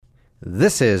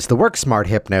This is the Work Smart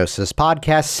Hypnosis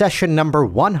Podcast, session number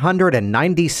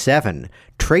 197.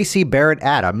 Tracy Barrett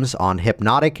Adams on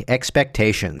Hypnotic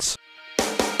Expectations.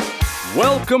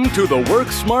 Welcome to the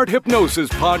Work Smart Hypnosis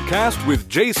Podcast with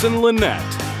Jason Linett,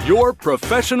 your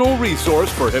professional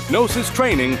resource for hypnosis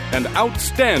training and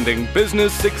outstanding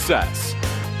business success.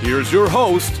 Here's your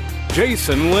host,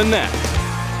 Jason Linett.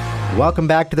 Welcome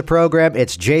back to the program.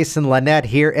 It's Jason Linett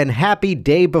here, and happy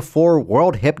day before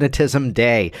World Hypnotism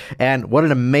Day. And what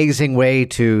an amazing way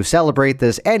to celebrate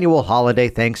this annual holiday,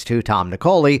 thanks to Tom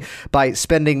Nicoli, by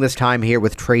spending this time here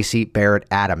with Tracy Barrett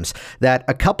Adams. That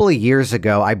a couple of years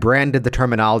ago, I branded the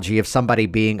terminology of somebody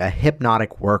being a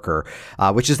hypnotic worker,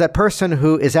 which is that person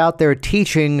who is out there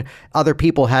teaching other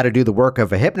people how to do the work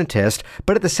of a hypnotist,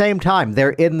 but at the same time,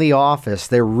 they're in the office,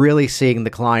 they're really seeing the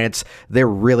clients, they're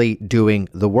really doing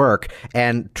the work.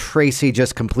 And Tracy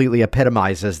just completely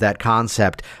epitomizes that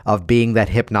concept of being that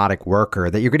hypnotic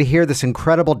worker, that you're going to hear this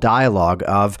incredible dialogue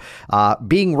of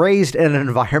being raised in an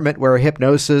environment where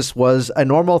hypnosis was a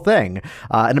normal thing,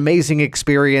 an amazing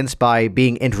experience by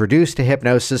being introduced to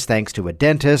hypnosis thanks to a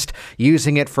dentist,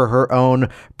 using it for her own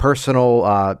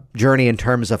personal journey in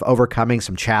terms of overcoming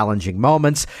some challenging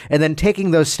moments, and then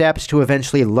taking those steps to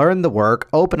eventually learn the work,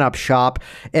 open up shop,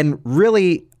 and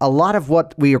really a lot of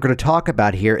what we are going to talk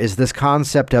about here is this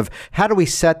concept of how do we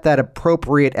set that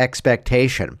appropriate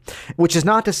expectation, which is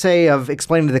not to say of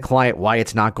explaining to the client why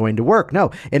it's not going to work. No,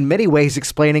 in many ways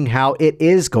explaining how it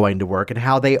is going to work and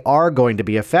how they are going to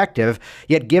be effective,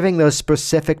 yet giving those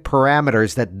specific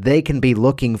parameters that they can be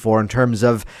looking for in terms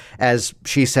of, as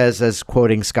she says, as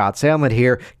quoting Scott Sandlin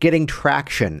here, getting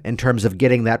traction in terms of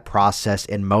getting that process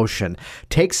in motion.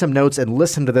 Take some notes and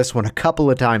listen to this one a couple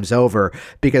of times over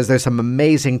because there's some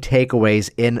amazing takeaways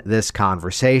in this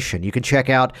conversation. You can check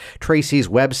out Tracy's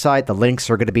website. The links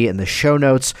are going to be in the show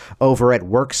notes over at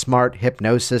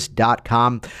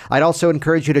worksmarthypnosis.com. I'd also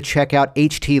encourage you to check out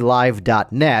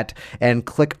htlive.net and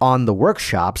click on the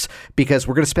workshops because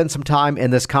we're going to spend some time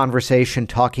in this conversation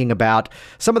talking about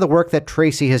some of the work that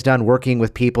Tracy has done working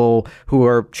with people who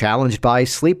are challenged by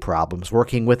sleep problems,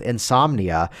 working with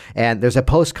insomnia. And there's a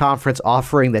post-conference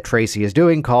offering that Tracy is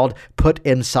doing called Put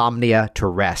Insomnia to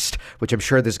Rest, which I'm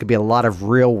sure there's going to be a lot of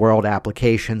real-world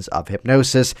applications of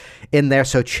hypnosis in there,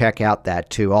 so check out that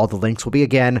too. All the links will be,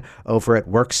 again, over at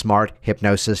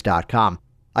worksmarthypnosis.com.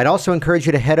 I'd also encourage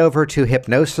you to head over to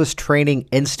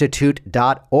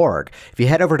hypnosistraininginstitute.org. If you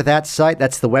head over to that site,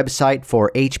 that's the website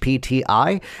for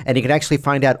HPTI, and you can actually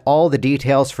find out all the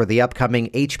details for the upcoming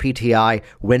HPTI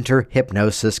Winter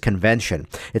Hypnosis Convention.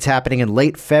 It's happening in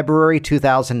late February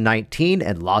 2019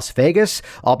 in Las Vegas.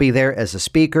 I'll be there as a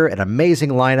speaker, an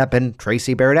amazing lineup, and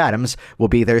Tracy Barrett Adams will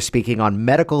be there speaking on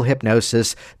medical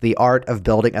hypnosis, the art of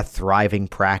building a thriving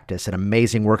practice. An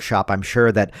amazing workshop. I'm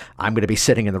sure that I'm going to be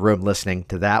sitting in the room listening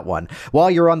to that one. While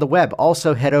you're on the web,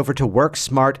 also head over to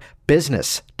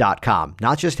worksmartbusiness.com.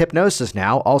 Not just hypnosis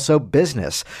now, also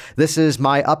business. This is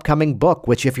my upcoming book,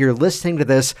 which if you're listening to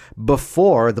this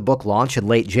before the book launch in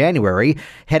late January,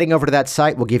 heading over to that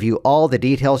site will give you all the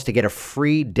details to get a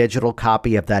free digital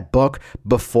copy of that book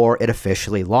before it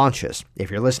officially launches.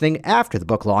 If you're listening after the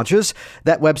book launches,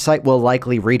 that website will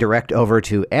likely redirect over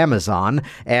to Amazon,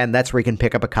 and that's where you can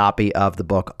pick up a copy of the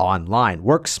book online.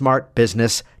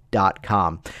 WorkSmartBusiness.com.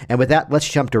 And with that, let's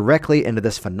jump directly into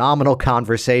this phenomenal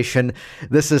conversation.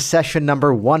 This is session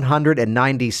number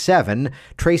 197,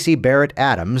 Tracy Barrett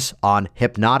Adams on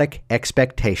Hypnotic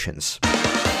Expectations.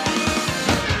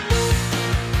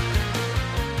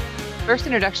 First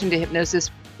introduction to hypnosis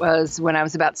was when I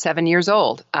was about 7 years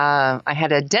old. I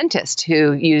had a dentist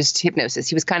who used hypnosis.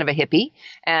 He was kind of a hippie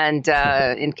and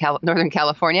in Northern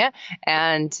California.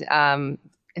 And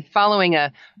following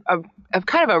a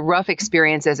kind of a rough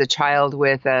experience as a child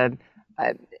with a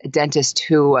dentist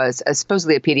who was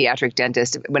supposedly a pediatric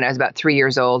dentist when I was about 3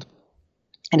 years old.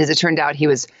 And as it turned out, he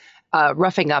was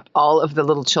roughing up all of the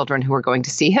little children who were going to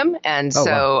see him. And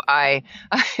so wow.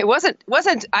 It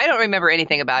wasn't, I don't remember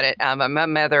anything about it. My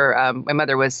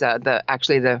mother was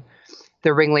the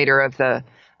ringleader of the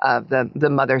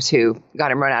mothers who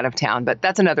got him run out of town. But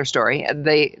that's another story.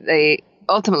 They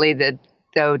ultimately,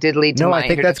 did lead to my I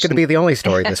think that's going to be the only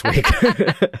story this week.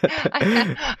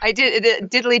 It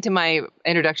did lead to my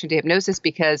introduction to hypnosis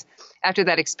because after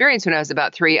that experience when I was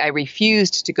about 3, I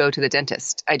refused to go to the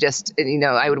dentist. I just,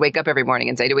 I would wake up every morning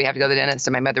and say, do we have to go to the dentist?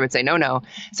 And my mother would say, no.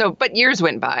 So, but years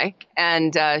went by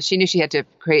and she knew she had to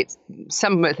create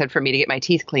some method for me to get my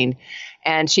teeth cleaned.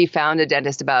 And she found a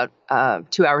dentist about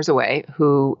 2 hours away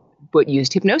who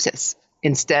used hypnosis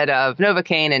instead of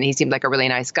Novocaine, and he seemed like a really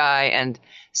nice guy. And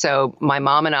so my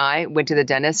mom and I went to the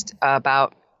dentist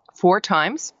about 4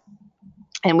 times.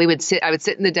 And I would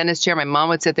sit in the dentist chair. My mom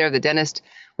would sit there. The dentist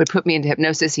would put me into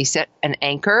hypnosis. He set an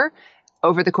anchor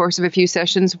over the course of a few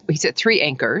sessions. He set 3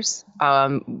 anchors,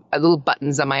 little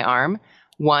buttons on my arm,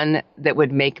 one that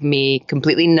would make me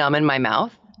completely numb in my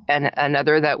mouth, and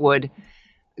another that would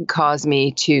cause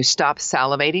me to stop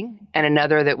salivating, and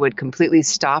another that would completely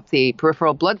stop the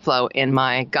peripheral blood flow in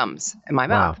my gums and my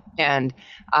mouth. And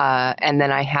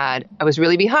then I was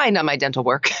really behind on my dental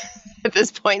work at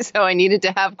this point, so I needed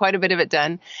to have quite a bit of it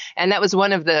done. And that was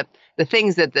one of the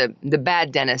things that the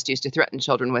bad dentist used to threaten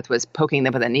children with, was poking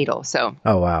them with a needle. So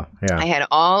I had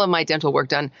all of my dental work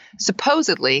done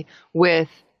supposedly with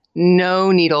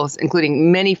no needles,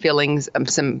 including many fillings,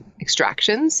 some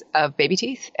extractions of baby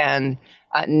teeth, and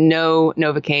no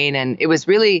Novocaine. And it was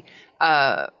really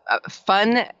a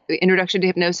fun introduction to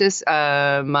hypnosis.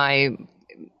 My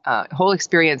whole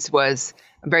experience was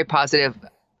very positive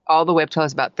all the way up till I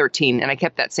was about 13. And I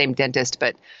kept that same dentist.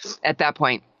 But at that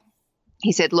point,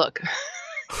 he said, look,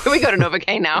 we go to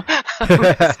Novocaine now.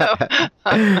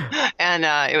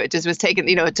 It just was taken,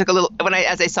 it took a little,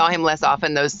 as I saw him less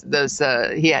often,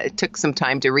 it took some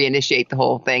time to reinitiate the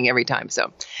whole thing every time.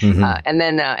 So, and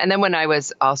then when I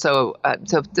was also,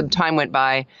 so the time went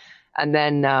by, and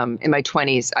then in my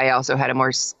 20s, I also had a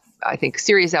more, I think,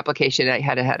 serious application. I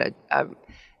had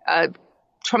a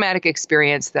traumatic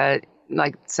experience that,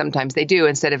 like sometimes they do,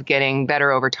 instead of getting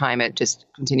better over time, it just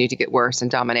continued to get worse and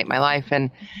dominate my life.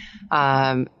 And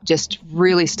just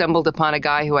really stumbled upon a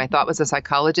guy who I thought was a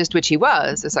psychologist, which he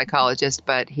was a psychologist,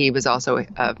 but he was also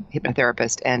a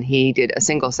hypnotherapist, and he did a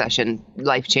single session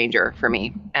life changer for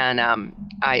me. And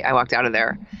I walked out of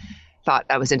there, thought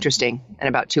that was interesting. And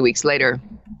about 2 weeks later,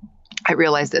 I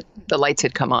realized that the lights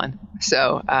had come on.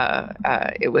 So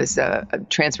it was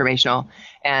transformational.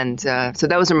 And so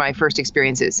those were my first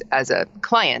experiences as a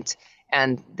client.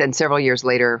 And then several years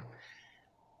later,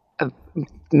 I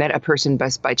met a person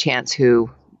by chance who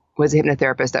was a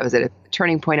hypnotherapist. I was at a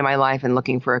turning point in my life and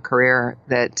looking for a career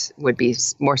that would be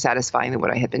more satisfying than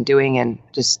what I had been doing. And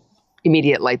just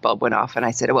immediate light bulb went off. And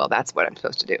I said, well, that's what I'm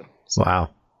supposed to do. So. Wow.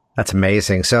 That's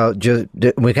amazing. So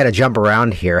we kind of jump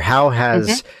around here. How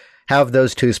have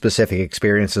those 2 specific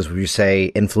experiences, would you say,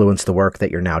 influenced the work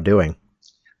that you're now doing?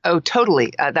 Oh,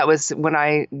 totally. That was when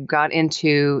I got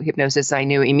into hypnosis. I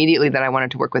knew immediately that I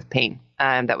wanted to work with pain.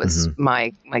 That was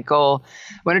my goal.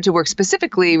 I wanted to work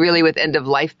specifically really with end of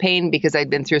life pain, because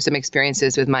I'd been through some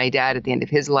experiences with my dad at the end of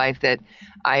his life that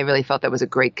I really felt that was a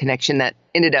great connection that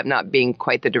ended up not being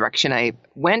quite the direction I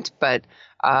went. But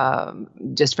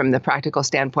just from the practical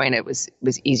standpoint, it was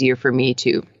easier for me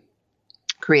to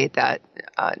create that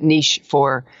niche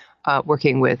for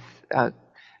working with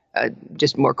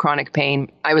just more chronic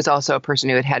pain. I was also a person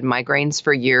who had migraines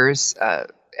for years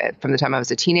from the time I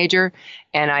was a teenager,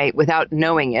 and I, without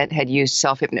knowing it, had used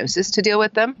self-hypnosis to deal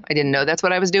with them. I didn't know that's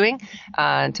what I was doing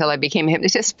until I became a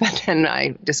hypnotist, but then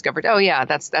I discovered, oh yeah,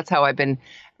 that's how I've been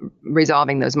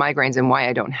resolving those migraines, and why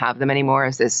I don't have them anymore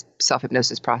is this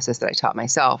self-hypnosis process that I taught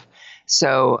myself.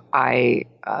 So I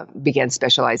began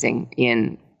specializing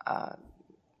in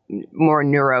more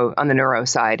on the neuro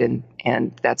side,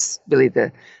 and that's really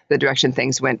the direction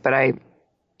things went. But I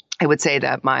would say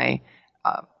that my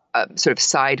sort of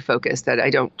side focus that I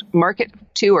don't market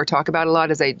to or talk about a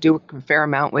lot is I do a fair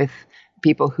amount with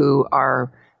people who are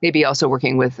maybe also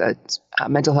working with a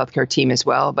mental health care team as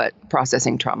well, but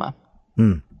processing trauma.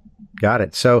 Got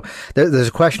it. So there's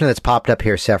a question that's popped up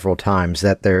here several times,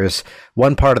 that there's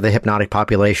one part of the hypnotic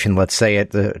population, let's say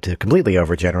it to completely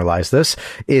overgeneralize this,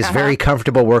 is very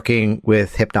comfortable working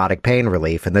with hypnotic pain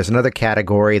relief. And there's another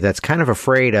category that's kind of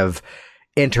afraid of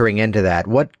entering into that.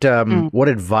 What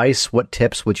advice, what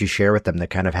tips would you share with them that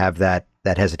kind of have that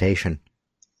hesitation?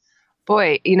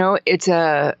 Boy, it's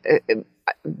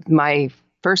my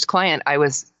first client,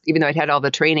 even though I'd had all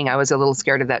the training, I was a little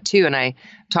scared of that too. And I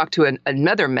talked to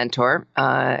another mentor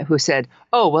who said,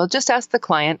 oh, well, just ask the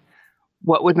client,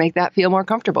 what would make that feel more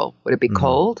comfortable? Would it be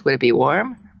cold? Would it be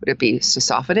warm? Would it be to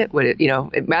soften it? Would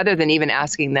it, rather than even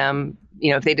asking them,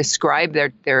 if they describe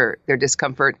their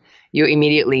discomfort, you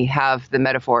immediately have the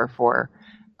metaphor for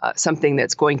something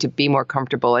that's going to be more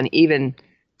comfortable. And even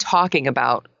talking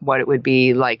about what it would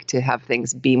be like to have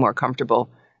things be more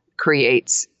comfortable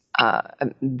creates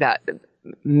that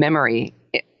memory.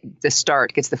 The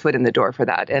start gets the foot in the door for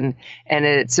that. And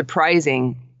it's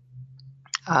surprising,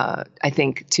 I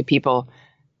think, to people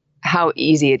how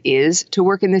easy it is to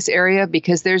work in this area,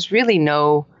 because there's really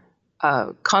no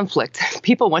conflict.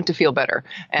 People want to feel better,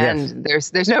 and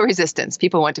there's no resistance.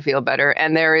 People want to feel better,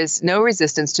 and there is no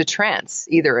resistance to trance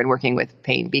either in working with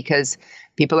pain, because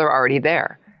people are already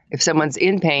there. If someone's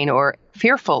in pain or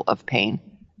fearful of pain,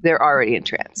 they're already in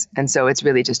trance. And so it's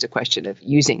really just a question of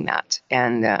using that.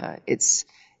 And it's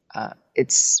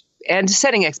and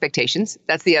setting expectations.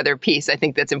 That's the other piece I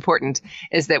think that's important,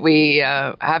 is that we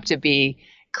have to be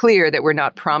clear that we're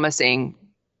not promising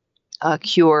a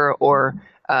cure, or,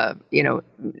 we're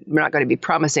not going to be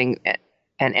promising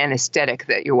an anesthetic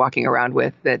that you're walking around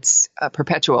with that's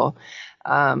perpetual.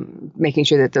 Making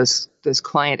sure that those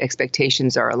client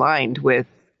expectations are aligned with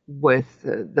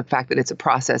the fact that it's a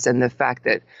process, and the fact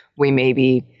that we may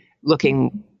be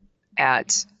looking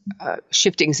at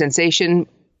shifting sensation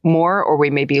more, or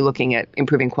we may be looking at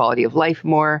improving quality of life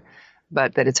more,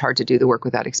 but that it's hard to do the work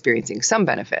without experiencing some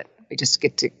benefit. We just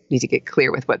need to get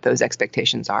clear with what those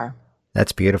expectations are.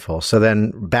 That's beautiful. So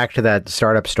then back to that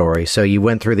startup story. So you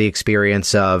went through the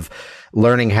experience of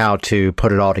learning how to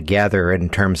put it all together in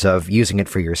terms of using it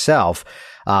for yourself.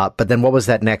 But then what was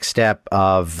that next step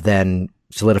of then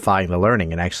solidifying the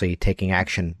learning and actually taking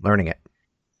action, learning it?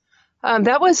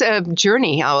 That was a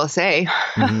journey, I will say.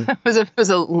 Mm-hmm.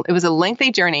 It was a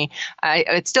lengthy journey.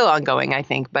 It's still ongoing, I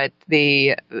think. But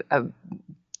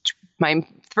my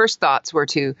first thoughts were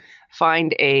to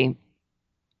find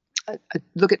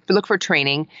look for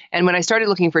training. And when I started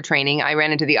looking for training, I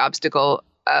ran into the obstacle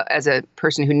as a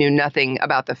person who knew nothing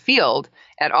about the field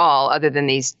at all, other than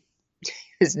this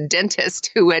dentist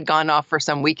who had gone off for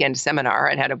some weekend seminar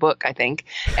and had a book, I think,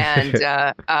 and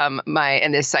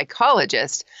and this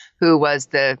psychologist who was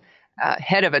the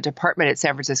head of a department at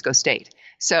San Francisco State.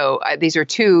 So these are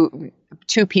two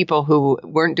people who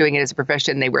weren't doing it as a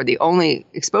profession. They were the only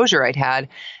exposure I'd had,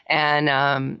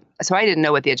 and so I didn't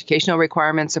know what the educational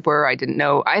requirements were. I didn't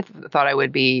know. I thought I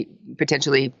would be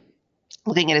potentially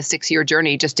looking at a 6-year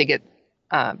journey just to get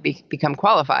become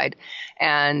qualified,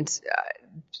 and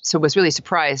so was really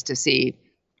surprised to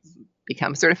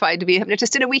become certified to be a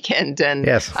hypnotist in a weekend. And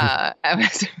yes. I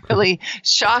was really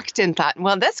shocked and thought,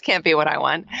 well, this can't be what I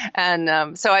want.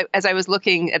 And so as I was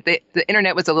looking at the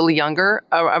internet was a little younger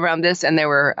around this, and there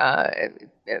were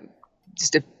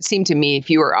seemed to me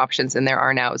fewer options than there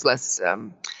are now. It was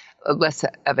less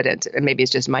evident, and maybe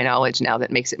it's just my knowledge now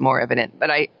that makes it more evident.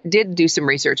 But I did do some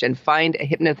research and find a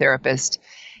hypnotherapist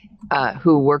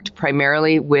who worked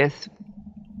primarily with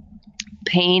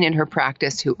pain in her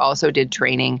practice, who also did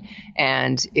training,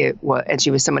 and she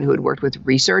was someone who had worked with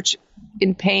research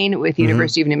in pain with the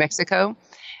University of New Mexico.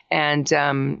 And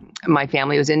my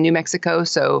family was in New Mexico,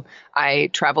 so I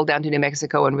traveled down to New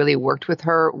Mexico and really worked with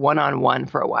her one-on-one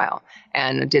for a while,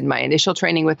 and did my initial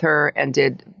training with her and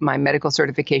did my medical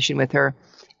certification with her.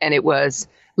 And it was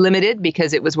limited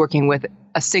because it was working with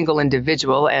a single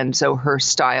individual, and so her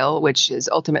style, which has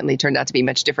ultimately turned out to be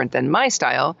much different than my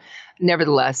style,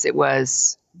 nevertheless, it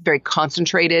was very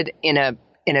concentrated in a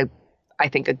I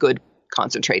think a good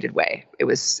concentrated way. It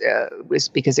was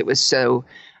because it was so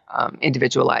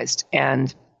individualized.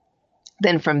 And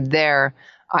then from there,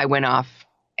 I went off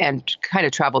and kind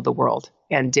of traveled the world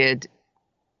and did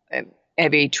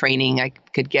every training I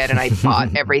could get, and I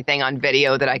bought everything on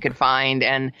video that I could find,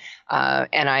 and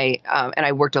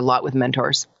I worked a lot with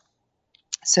mentors.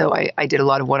 So I did a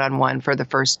lot of one-on-one for the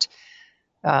first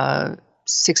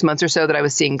 6 months or so that I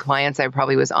was seeing clients. I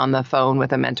probably was on the phone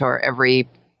with a mentor every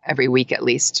week at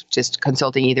least, just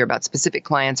consulting either about specific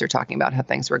clients or talking about how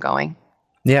things were going.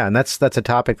 Yeah, and that's a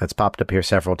topic that's popped up here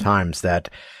several times, that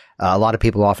a lot of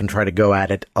people often try to go at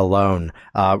it alone.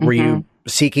 Were you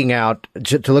seeking out,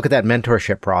 to look at that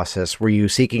mentorship process, were you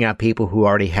seeking out people who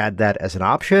already had that as an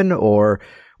option, or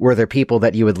were there people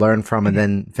that you would learn from and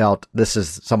then felt, this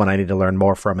is someone I need to learn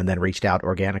more from, and then reached out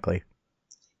organically?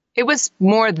 It was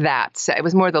more that. It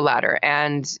was more the latter.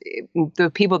 And the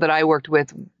people that I worked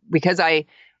with, because I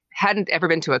hadn't ever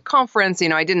been to a conference,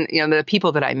 I didn't, the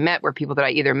people that I met were people that I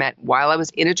either met while I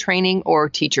was in a training or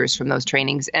teachers from those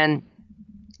trainings. And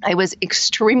I was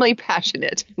extremely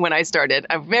passionate when I started.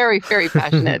 I'm very, very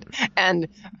passionate and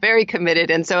very committed.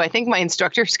 And so I think my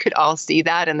instructors could all see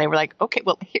that. And they were like, okay,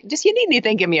 well, just you need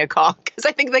anything, give me a call. Because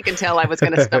I think they could tell I was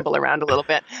going to stumble around a little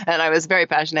bit. And I was very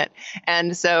passionate.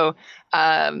 And so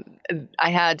I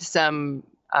had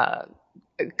a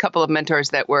couple of mentors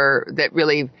that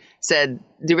really said,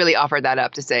 they really offered that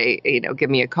up to say, give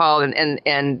me a call.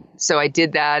 And so I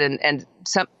did that. And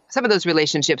some of those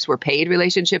relationships were paid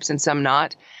relationships and some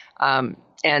not.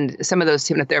 And some of those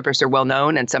hypnotherapists are well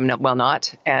known and some well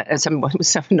not, and some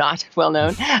not well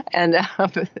known, and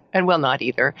well not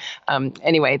either.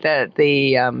 Anyway,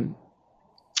 the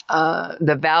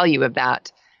value of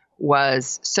that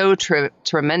was so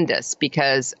tremendous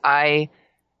because I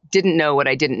didn't know what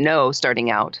I didn't know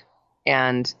starting out,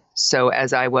 and so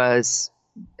as I was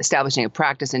establishing a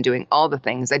practice and doing all the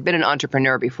things. I'd been an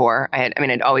entrepreneur before.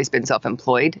 I'd always been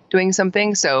self-employed doing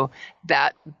something. So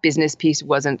that business piece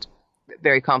wasn't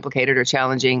very complicated or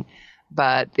challenging.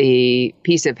 But the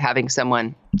piece of having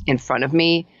someone in front of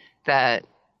me that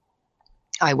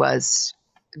I was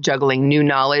juggling new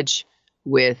knowledge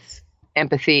with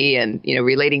empathy and,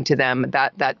 relating to them,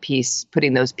 that piece,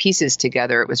 putting those pieces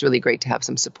together, it was really great to have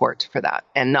some support for that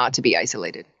and not to be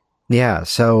isolated. Yeah.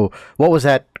 So what was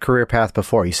that career path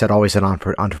before? You said always an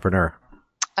entrepreneur.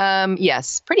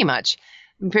 Yes, pretty much.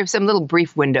 For some little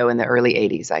brief window in the early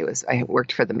 80s, I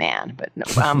worked for the man, but no,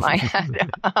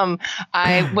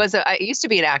 I used to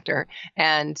be an actor,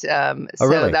 and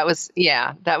really? that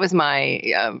was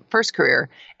my first career,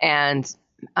 and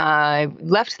I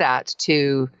left that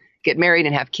to get married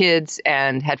and have kids,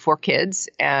 and had 4 kids.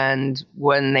 And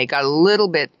when they got a little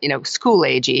bit, school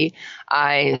agey,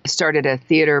 I started a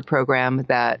theater program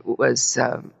that was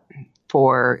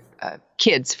for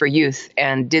kids, for youth,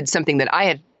 and did something that I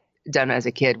had done as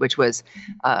a kid, which was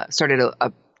started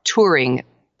a touring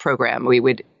program. We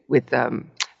would, with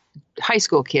high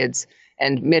school kids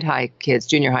and mid-high kids,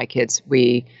 junior high kids,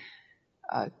 we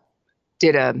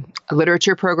did a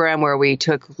literature program where we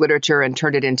took literature and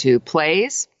turned it into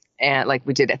plays, and like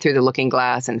we did Through the Looking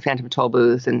Glass and Phantom Toll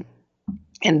Booth, and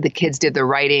the kids did the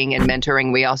writing and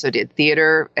mentoring. We also did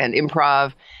theater and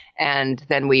improv, and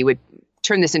then we would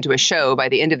turn this into a show. By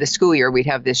the end of the school year, we'd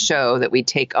have this show that we'd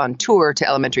take on tour to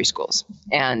elementary schools.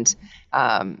 And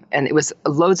it was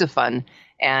loads of fun.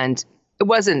 And it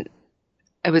wasn't,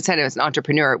 I would say I was an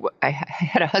entrepreneur. I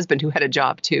had a husband who had a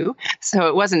job too. So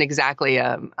it wasn't exactly,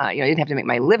 I didn't have to make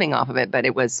my living off of it, but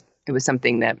it was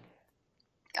something that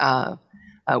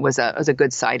was a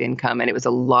good side income, and it was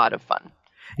a lot of fun.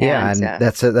 Yeah. And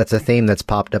that's a theme that's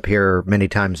popped up here many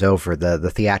times over,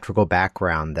 the theatrical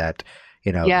background that,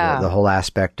 the whole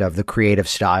aspect of the creative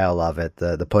style of it,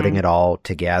 the putting it all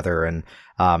together. And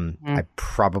I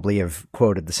probably have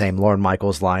quoted the same Lorne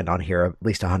Michaels line on here at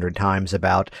least 100 times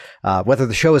about whether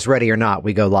the show is ready or not,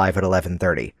 we go live at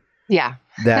 11:30. Yeah.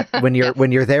 That when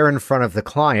you're there in front of the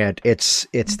client, it's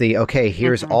the, okay,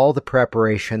 here's all the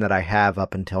preparation that I have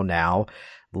up until now.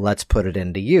 Let's put it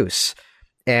into use.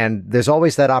 And there's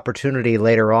always that opportunity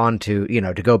later on to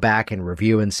go back and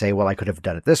review and say, well, I could have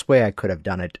done it this way. I could have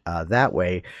done it that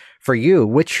way. For you,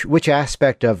 which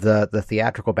aspect of the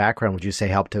theatrical background would you say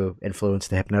helped to influence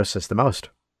the hypnosis the most?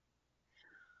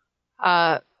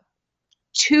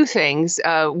 2 things.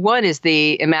 One is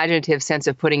the imaginative sense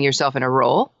of putting yourself in a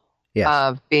role, yes,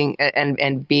 of being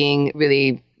and being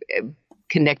really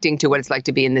connecting to what it's like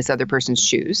to be in this other person's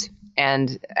shoes,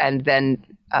 and then.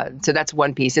 So that's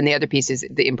one piece. And the other piece is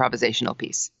the improvisational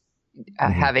piece,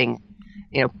 having,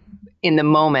 in the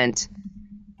moment,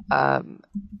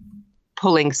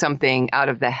 pulling something out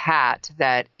of the hat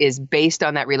that is based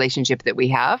on that relationship that we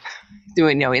have,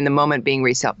 doing, in the moment being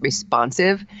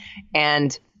responsive,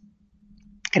 and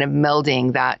kind of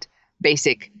melding that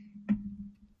basic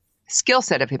skill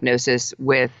set of hypnosis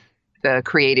with the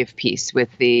creative piece, with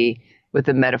the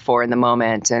metaphor in the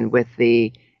moment, and with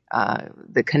the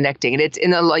connecting. And it's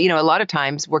a lot of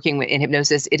times working in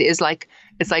hypnosis, it's like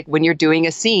when you're doing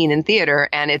a scene in theater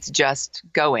and it's just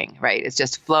going, right? It's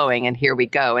just flowing, and here we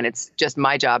go. And it's just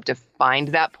my job to find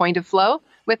that point of flow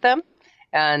with them.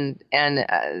 And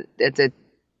it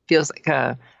feels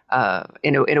like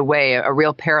in a way, a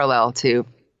real parallel to,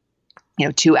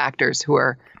 2 actors who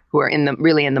are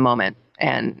really in the moment,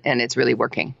 and it's really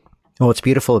working. Well, what's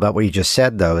beautiful about what you just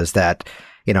said, though, is that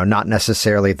not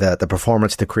necessarily the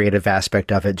performance, the creative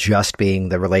aspect of it, just being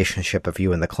the relationship of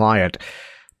you and the client,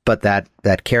 but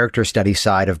that character study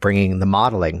side of bringing the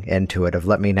modeling into it, of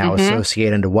let me now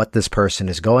associate into what this person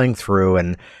is going through,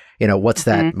 and, what's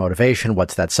that motivation,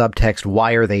 what's that subtext,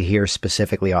 why are they here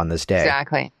specifically on this day?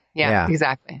 Exactly. Yeah.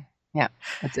 Exactly. Yeah.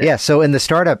 That's it. Yeah. So in the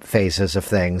startup phases of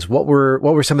things, what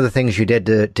were some of the things you did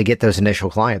to get those initial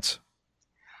clients?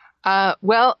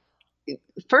 Well,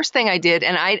 first thing I did,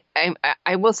 and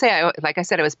I will say, like I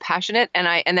said, I was passionate,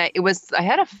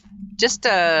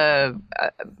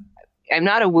 I'm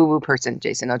not a woo-woo person,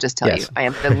 Jason. I'll just tell you, I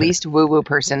am the least woo-woo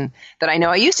person that I know.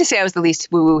 I used to say I was the least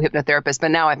woo-woo hypnotherapist,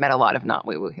 but now I've met a lot of not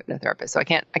woo-woo hypnotherapists, so I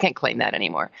can't claim that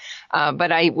anymore.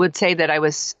 But I would say that I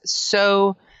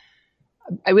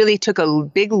really took a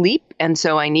big leap, and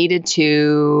so I needed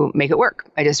to make it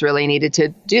work. I just really needed to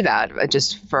do that,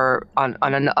 just on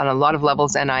a lot of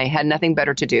levels, and I had nothing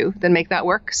better to do than make that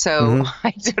work. So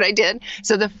that's what I did.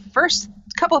 So the first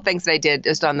couple of things that I did,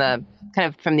 just on the kind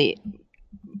of from the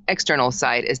external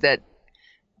side, is that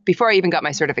before I even got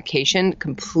my certification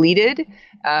completed,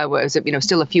 was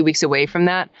still a few weeks away from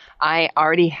that, I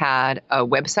already had a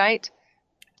website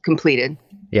completed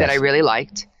Yes. that I really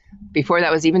liked. Before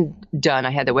that was even done,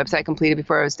 I had the website completed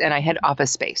and I had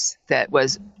office space that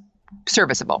was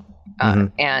serviceable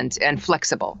and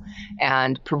flexible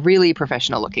and really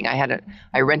professional looking.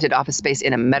 I rented office space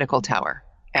in a medical tower.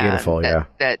 Beautiful,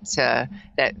 That said,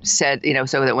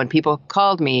 so that when people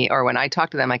called me or when I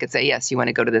talked to them, I could say, yes, you want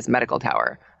to go to this medical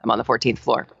tower. I'm on the 14th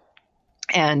floor.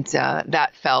 And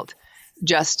that felt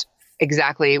just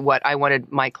exactly what I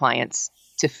wanted my clients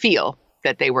to feel,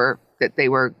 that they were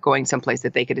going someplace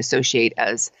that they could associate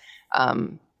as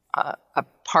a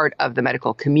part of the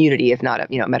medical community, if not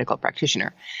a medical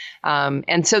practitioner.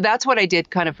 And so that's what I did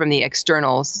kind of from the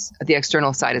external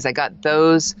side, is I got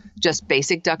those just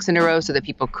basic ducks in a row so that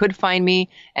people could find me.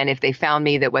 And if they found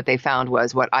me, that what they found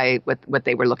was what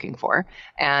they were looking for.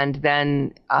 And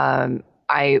then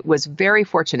I was very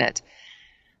fortunate.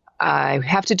 I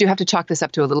have to chalk this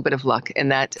up to a little bit of luck in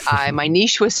that my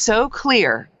niche was so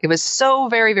clear. It was so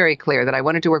very, very clear that I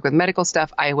wanted to work with medical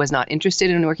stuff. I was not interested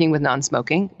in working with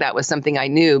non-smoking. That was something I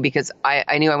knew because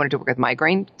I knew I wanted to work with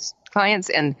migraine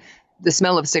clients, and the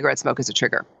smell of cigarette smoke is a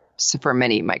trigger for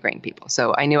many migraine people.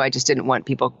 So I knew I just didn't want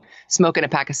people smoking a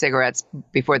pack of cigarettes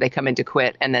before they come in to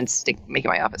quit and then making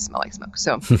my office smell like smoke.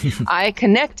 So I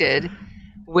connected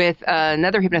with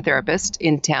another hypnotherapist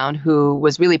in town who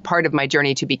was really part of my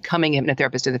journey to becoming a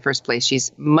hypnotherapist in the first place.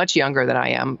 She's much younger than I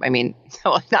am. I mean,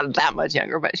 well, not that much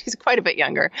younger, but she's quite a bit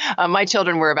younger. My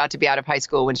children were about to be out of high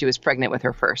school when she was pregnant with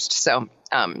her first. So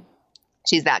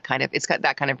she's it's got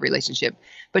that kind of relationship.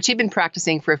 But she'd been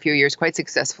practicing for a few years quite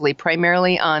successfully,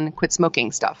 primarily on quit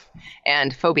smoking stuff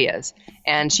and phobias.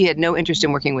 And she had no interest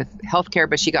in working with healthcare,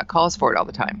 but she got calls for it all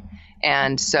the time.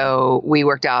 And so we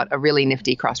worked out a really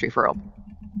nifty cross-referral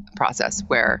process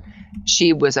where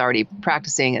she was already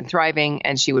practicing and thriving,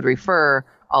 and she would refer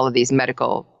all of these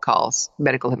medical calls,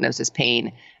 medical hypnosis,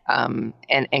 pain, and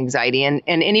anxiety. And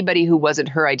anybody who wasn't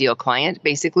her ideal client,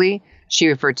 basically, she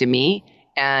referred to me,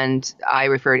 and I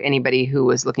referred anybody who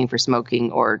was looking for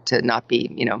smoking or to not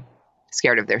be,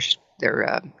 scared of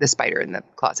the spider in the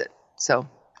closet. So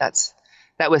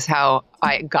that was how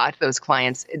I got those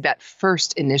clients, that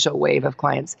first initial wave of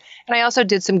clients. And I also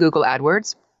did some Google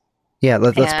AdWords. Yeah,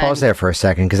 let's pause there for a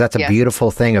second, because that's a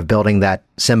beautiful thing of building that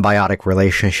symbiotic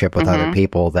relationship with other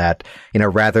people, that,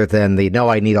 rather than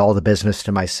I need all the business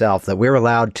to myself, that we're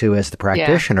allowed to, as the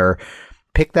practitioner,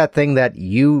 pick that thing that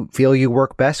you feel you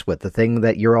work best with, the thing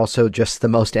that you're also just the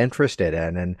most interested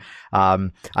in. And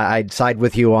I'd side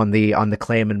with you on the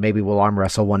claim, and maybe we'll arm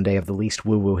wrestle one day, of the least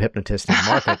woo-woo hypnotist in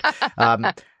the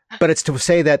market. But it's to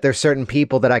say that there's certain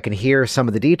people that I can hear some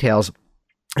of the details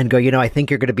and go, I think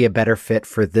you're going to be a better fit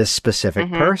for this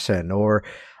specific person. Or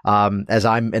as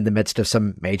I'm in the midst of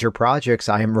some major projects,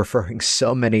 I am referring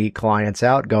so many clients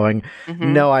out going,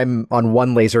 no, I'm on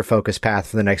one laser focused path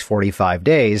for the next 45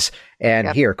 days. And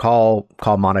here, call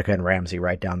Monica and Ramsey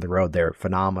right down the road. They're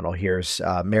phenomenal. Here's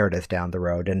Meredith down the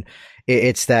road. And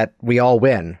it's that we all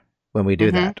win when we do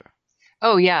that.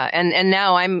 Oh, yeah. And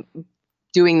now I'm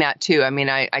doing that too. I mean,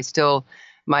 I still...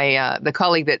 the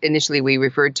colleague that initially we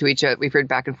referred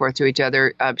back and forth to each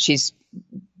other, she's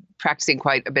practicing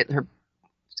quite a bit.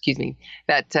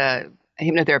 That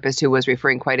hypnotherapist who was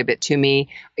referring quite a bit to me,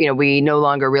 we no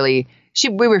longer really,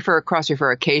 we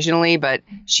cross-refer occasionally, but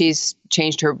she's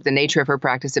changed the nature of her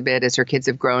practice a bit as her kids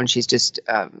have grown. She's just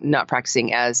not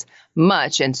practicing as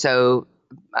much. And so,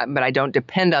 but I don't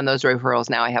depend on those referrals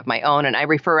now. I have my own, and I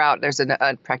refer out. There's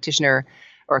a practitioner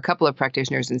or a couple of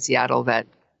practitioners in Seattle that,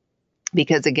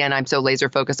 because again, I'm so laser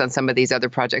focused on some of these other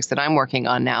projects that I'm working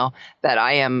on now, that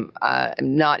I am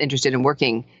not interested in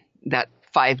working that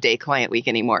 5-day client week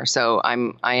anymore. So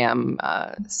I am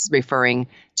referring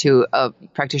to a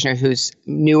practitioner who's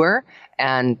newer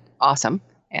and awesome,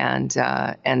 and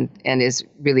is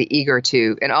really eager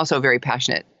to, and also very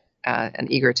passionate and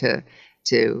eager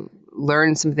to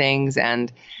learn some things.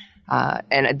 And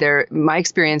my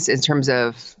experience in terms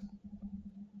of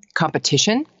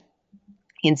competition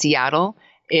in Seattle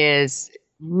is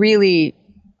really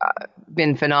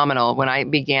been phenomenal. When I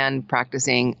began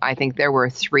practicing, I think there were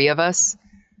 3 of us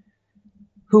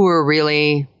who were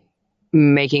really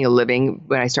making a living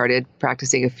when I started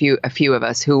practicing. A few of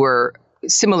us who were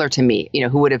similar to me,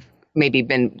 who would have maybe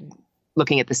been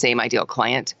looking at the same ideal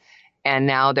client. And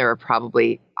now there are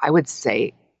probably, I would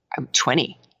say,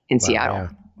 20 in Seattle. Yeah.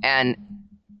 And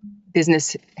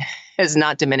business has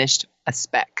not diminished a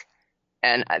speck.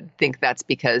 And I think that's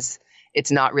because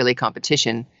it's not really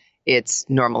competition. It's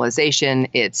normalization.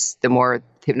 It's the more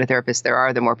hypnotherapists there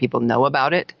are, the more people know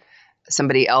about it.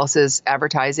 Somebody else's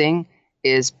advertising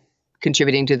is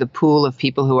contributing to the pool of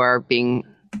people who are being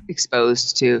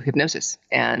exposed to hypnosis.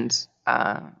 And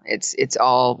it's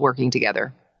all working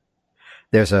together.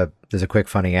 There's a quick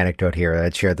funny anecdote here.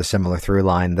 I'd share the similar through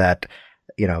line that,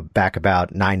 back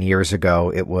about 9 years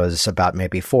ago, it was about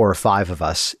maybe 4 or 5 of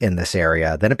us in this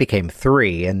area. Then it became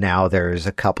 3, and now there's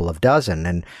a couple of dozen.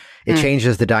 And it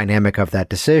changes the dynamic of that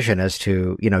decision as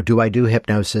to, do I do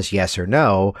hypnosis, yes or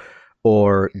no?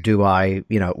 Or do I,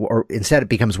 or instead it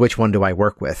becomes which one do I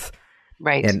work with?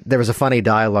 Right. And there was a funny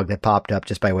dialogue that popped up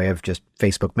just by way of just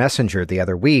Facebook Messenger the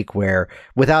other week where,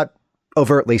 without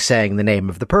overtly saying the name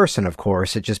of the person, of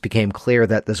course, it just became clear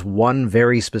that this one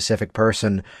very specific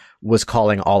person was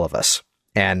calling all of us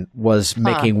and was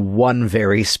making one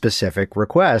very specific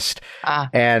request.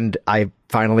 And I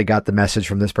finally got the message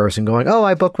from this person going, oh,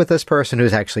 I booked with this person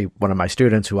who's actually one of my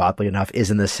students who, oddly enough,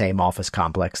 is in the same office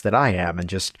complex that I am. And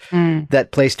just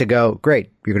that place to go,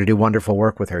 great, you're going to do wonderful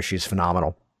work with her. She's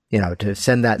phenomenal. To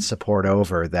send that support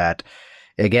over that,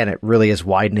 again, it really is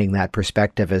widening that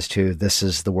perspective as to this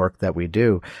is the work that we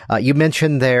do. You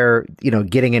mentioned there,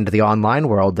 getting into the online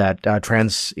world, that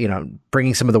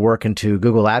bringing some of the work into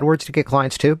Google AdWords to get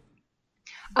clients too.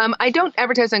 I don't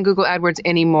advertise on Google AdWords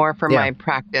anymore for my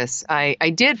practice. I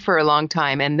did for a long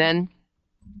time, and then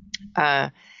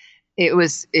it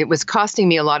was costing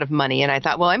me a lot of money, and I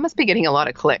thought, well, I must be getting a lot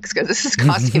of clicks because this is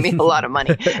costing me a lot of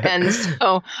money. And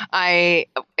so I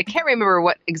can't remember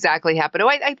what exactly happened.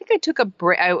 I think I took a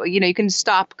break. You can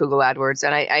stop Google AdWords,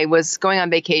 and I was going on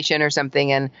vacation or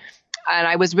something, and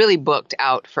I was really booked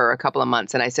out for a couple of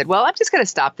months. And I said, well, I'm just going to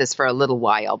stop this for a little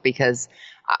while because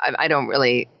I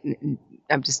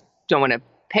just don't want to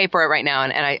pay for it right now.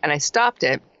 And I stopped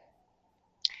it.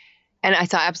 And I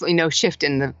saw absolutely no shift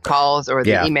in the calls or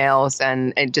the emails,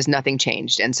 and just nothing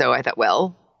changed. And so I thought,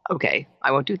 well, okay,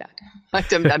 I won't do that.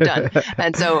 I'm done.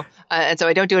 And so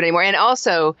I don't do it anymore. And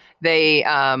also we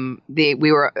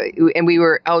were,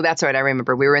 oh, that's right. I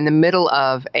remember we were in the middle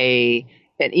of an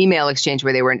email exchange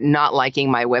where they were not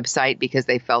liking my website because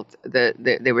they felt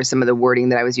there was some of the wording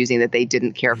that I was using that they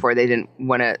didn't care for. They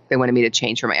wanted me to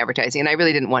change for my advertising, and I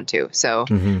really didn't want to. So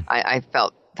I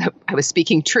felt that I was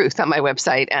speaking truth on my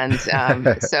website, and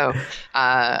so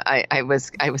I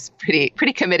was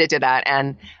pretty committed to that,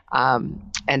 and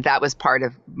that was part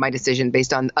of my decision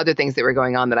based on other things that were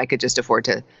going on that I could just afford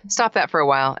to stop that for a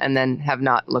while and then have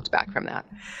not looked back from that.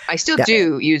 I still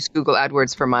do use Google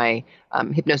AdWords for my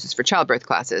hypnosis for childbirth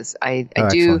classes. I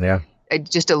do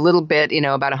just a little bit,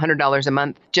 about $100 a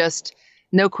month. Just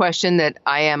no question that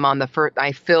I am on the first.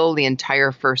 I fill the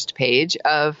entire first page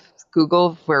of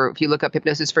Google, where if you look up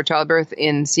hypnosis for childbirth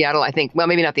in Seattle, I think, well,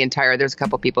 maybe not the entire, there's a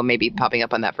couple people maybe popping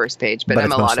up on that first page, but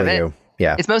I'm a lot of it. You.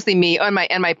 Yeah. It's mostly me and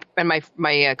my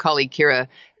colleague Kira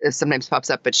sometimes pops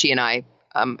up, but she and I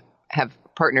have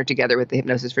partnered together with the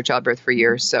hypnosis for childbirth for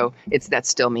years. So that's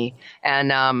still me.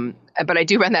 And, but I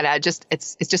do run that ad.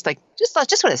 It's just like, I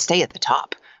just want to stay at the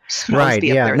top. Right.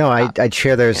 Yeah. No, I'd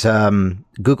share there's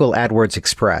Google AdWords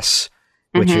Express,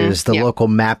 which is the local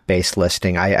map-based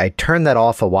listing. I turned that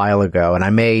off a while ago, and I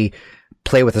may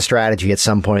play with the strategy at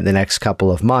some point in the next couple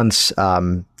of months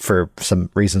for some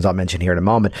reasons I'll mention here in a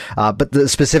moment. But the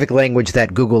specific language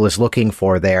that Google is looking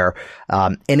for there,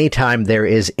 anytime there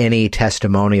is any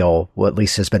testimonial, well, at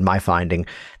least has been my finding,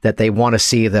 that they want to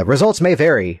see the results may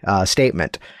vary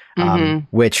statement.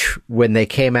 Which when they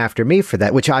came after me for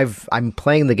that, which I'm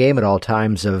playing the game at all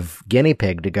times of guinea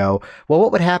pig to go, well,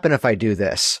 what would happen if I do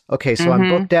this? Okay, so I'm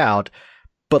booked out,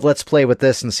 but let's play with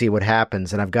this and see what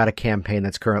happens. And I've got a campaign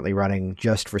that's currently running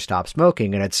just for stop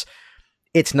smoking. And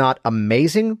it's not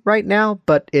amazing right now,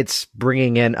 but it's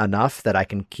bringing in enough that I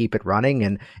can keep it running.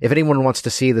 And if anyone wants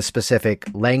to see the specific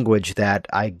language that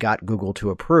I got Google to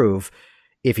approve,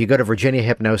 if you go to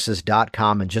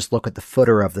virginiahypnosis.com and just look at the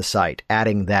footer of the site,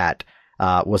 adding that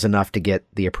was enough to get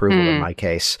the approval in my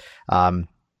case.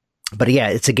 But yeah,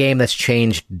 it's a game that's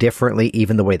changed differently.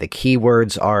 Even the way the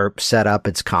keywords are set up,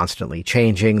 it's constantly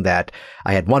changing. That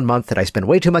I had 1 month that I spent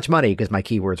way too much money because my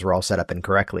keywords were all set up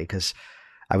incorrectly because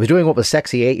I was doing what was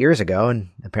sexy 8 years ago, and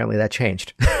apparently that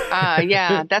changed.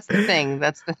 Yeah, that's the thing.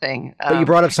 But you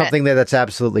brought up something there that's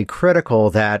absolutely critical,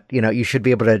 that, you should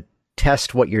be able to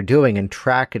test what you're doing and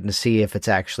track it and see if it's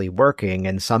actually working.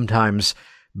 And sometimes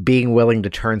being willing to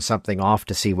turn something off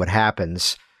to see what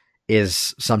happens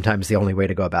is sometimes the only way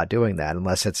to go about doing that,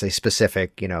 unless it's a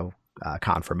specific,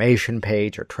 confirmation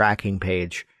page or tracking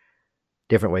page,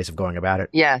 different ways of going about it.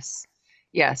 Yes.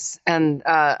 And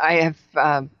I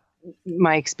have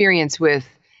my experience with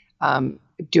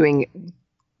doing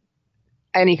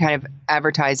any kind of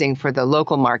advertising for the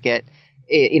local market.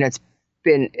 It's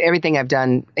been, everything I've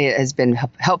done has been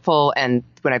helpful. And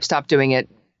when I've stopped doing it,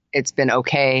 it's been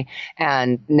okay.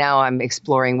 And now I'm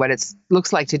exploring what it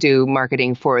looks like to do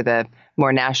marketing for the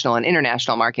more national and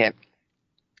international market.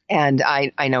 And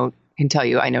I can tell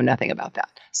you, I know nothing about that.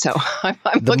 So I'm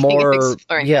looking at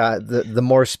exploring. Yeah, the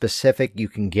more specific you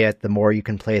can get, the more you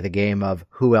can play the game of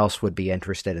who else would be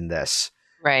interested in this.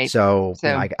 Right. So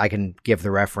I can give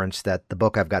the reference that the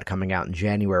book I've got coming out in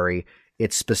January,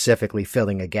 it's specifically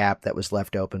filling a gap that was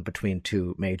left open between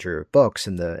two major books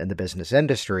in the business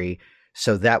industry.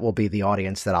 So that will be the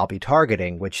audience that I'll be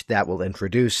targeting, which that will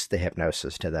introduce the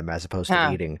hypnosis to them as opposed to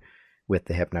leading with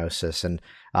the hypnosis. And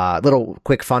little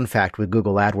quick fun fact with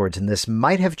Google AdWords, and this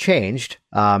might have changed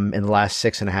in the last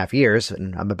 6.5 years,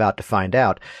 and I'm about to find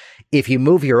out. If you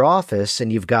move your office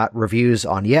and you've got reviews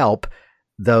on Yelp,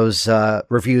 those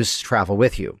reviews travel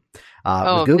with you.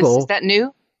 With Google, is that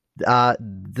new?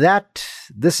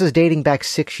 This is dating back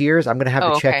 6 years. I'm going to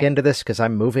have to check into this because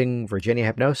I'm moving Virginia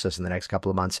Hypnosis in the next couple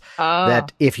of months.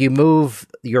 That if you move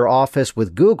your office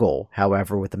with Google,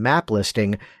 however, with the map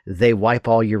listing, they wipe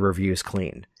all your reviews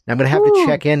clean. Now, I'm going to have to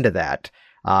check into that.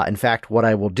 In fact, what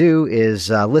I will do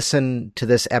is listen to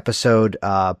this episode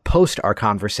post our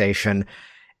conversation,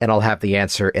 and I'll have the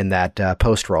answer in that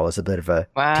post roll as a bit of a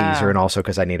teaser, and also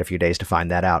because I need a few days to find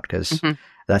that out because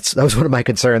that was one of my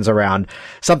concerns around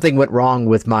something went wrong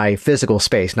with my physical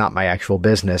space, not my actual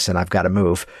business, and I've got to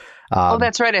move.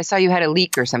 That's right. I saw you had a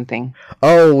leak or something.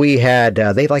 Oh, we had,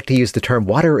 they like to use the term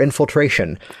water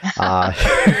infiltration.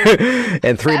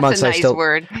 In 3 months, That's a nice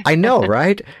word. I know,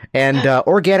 right? And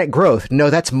organic growth. No,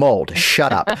 that's mold.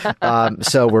 Shut up.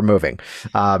 So we're moving.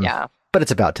 But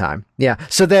it's about time. Yeah.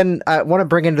 So then I want to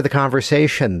bring into the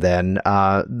conversation then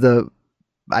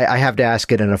I have to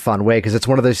ask it in a fun way because it's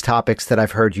one of those topics that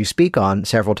I've heard you speak on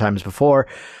several times before.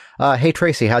 Hey,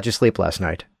 Tracy, how'd you sleep last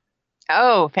night?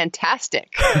 Oh, fantastic.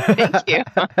 Thank you.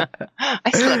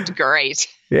 I slept great.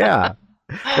 Yeah.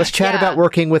 Let's chat about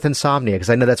working with insomnia because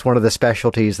I know that's one of the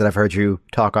specialties that I've heard you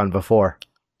talk on before.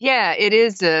 Yeah, it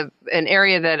is an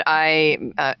area that I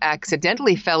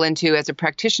accidentally fell into as a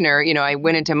practitioner. You know, I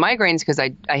went into migraines because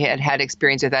I had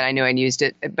experience with that. I knew I'd used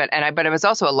it, but I was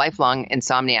also a lifelong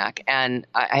insomniac, and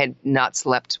I had not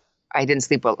slept. I didn't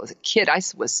sleep well as a kid. I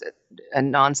was a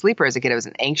non-sleeper as a kid. I was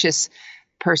an anxious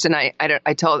person. I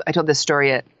told this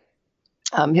story at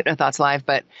HypnoThoughts Live,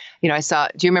 but you know,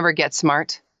 do you remember Get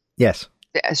Smart? Yes.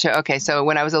 Okay, so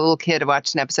when I was a little kid, I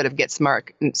watched an episode of Get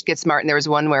Smart, and there was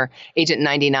one where Agent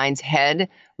 99's head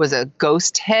was a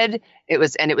ghost head. It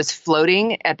was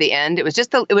floating at the end. It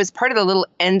was part of the little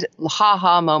end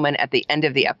ha-ha moment at the end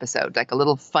of the episode, like a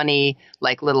little funny,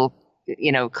 like little,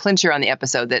 clincher on the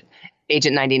episode that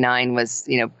Agent 99 was,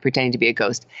 pretending to be a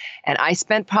ghost. And I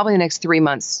spent probably the next 3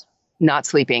 months not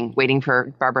sleeping, waiting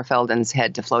for Barbara Feldon's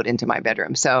head to float into my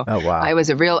bedroom. So I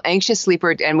was a real anxious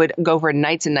sleeper and would go for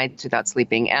nights and nights without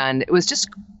sleeping. And it was just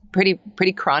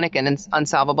pretty chronic and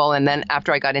unsolvable. And then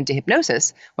after I got into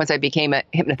hypnosis, once I became a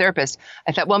hypnotherapist,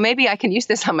 I thought, well, maybe I can use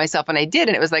this on myself. And I did.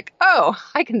 And it was like, oh,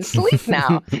 I can sleep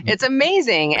now. It's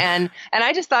amazing. And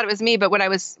I just thought it was me. But what I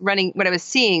was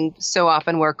seeing so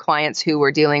often were clients who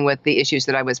were dealing with the issues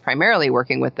that I was primarily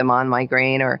working with them on,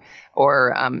 migraine or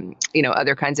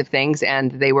other kinds of things.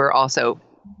 And they were also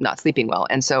not sleeping well.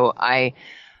 And so I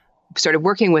started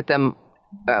working with them,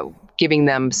 giving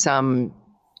them some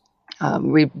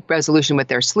resolution with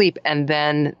their sleep. And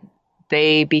then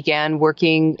they began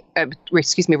referring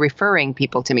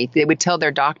people to me. They would tell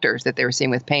their doctors that they were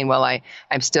seeing with pain. Well,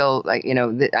 I'm still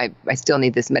I still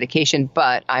need this medication,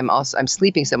 but I'm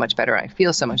sleeping so much better. I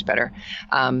feel so much better.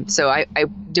 So I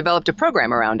developed a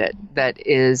program around it that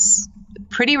is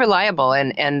pretty reliable.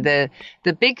 And the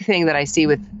big thing that I see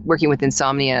with working with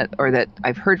insomnia, or that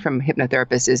I've heard from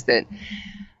hypnotherapists, is that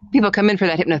people come in for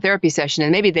that hypnotherapy session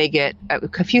and maybe they get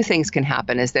a few things can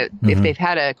happen is that if they've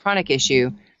had a chronic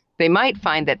issue, they might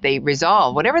find that they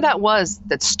resolve whatever that was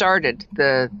that started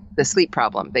the sleep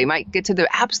problem. They might get to the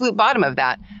absolute bottom of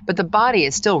that, but the body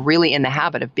is still really in the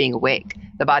habit of being awake.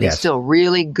 The body is still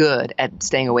really good at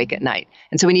staying awake at night.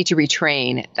 And so we need to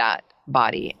retrain that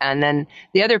body. And then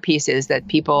the other piece is that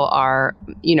people are,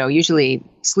 usually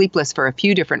sleepless for a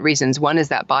few different reasons. One is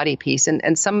that body piece.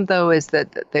 And some, though, is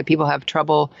that people have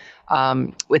trouble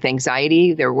with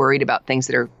anxiety. They're worried about things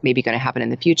that are maybe going to happen in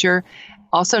the future.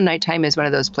 Also, nighttime is one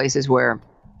of those places where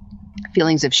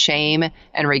feelings of shame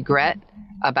and regret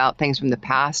about things from the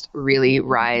past really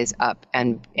rise up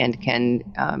and can,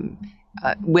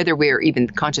 whether we're even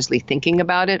consciously thinking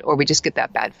about it or we just get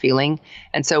that bad feeling.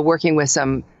 And so working with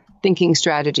some thinking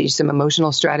strategies, some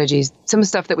emotional strategies, some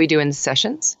stuff that we do in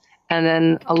sessions, and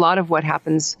then a lot of what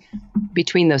happens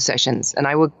between those sessions. And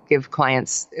I will give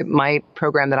clients, my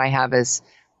program that I have is,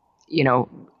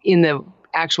 in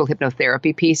actual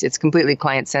hypnotherapy piece. It's completely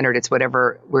client-centered. It's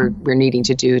whatever we're needing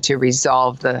to do to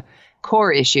resolve the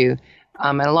core issue.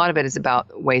 And a lot of it is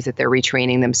about ways that they're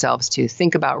retraining themselves to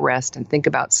think about rest and think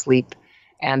about sleep.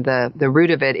 And the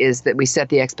root of it is that we set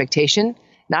the expectation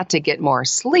not to get more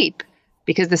sleep,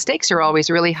 because the stakes are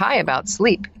always really high about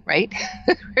sleep, right?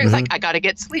 It's like, I got to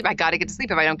get sleep. I got to get to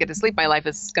sleep. If I don't get to sleep, my life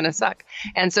is going to suck.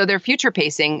 And so they're future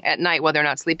pacing at night while they're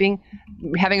not sleeping,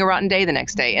 having a rotten day the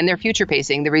next day. And they're future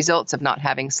pacing the results of not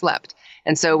having slept.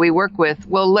 And so we work with,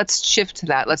 well, let's shift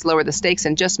that. Let's lower the stakes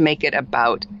and just make it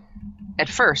about, at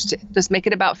first, just make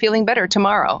it about feeling better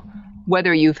tomorrow.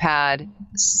 Whether you've had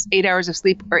 8 hours of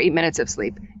sleep or 8 minutes of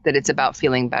sleep, that it's about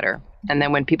feeling better. And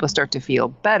then when people start to feel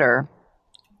better,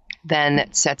 then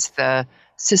it sets the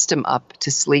system up to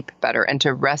sleep better and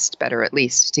to rest better, at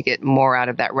least to get more out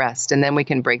of that rest. And then we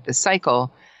can break the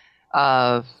cycle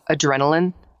of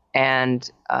adrenaline and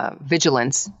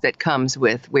vigilance that comes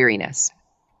with weariness.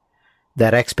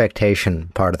 That expectation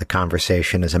part of the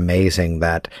conversation is amazing.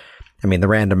 The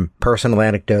random personal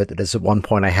anecdote that is at one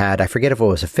point I had, I forget if it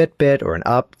was a Fitbit or an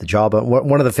the Jawbone,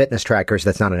 one of the fitness trackers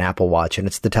that's not an Apple Watch. And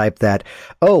it's the type that,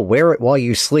 wear it while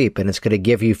you sleep. And it's going to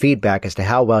give you feedback as to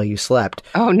how well you slept.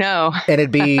 Oh, no. And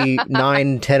it'd be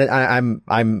 9, 10.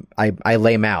 I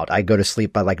lame out. I go to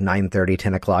sleep by like 9:30,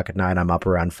 10 o'clock at night. I'm up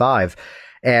around 5.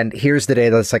 And here's the day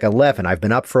that's like 11. I've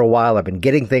been up for a while. I've been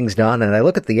getting things done. And I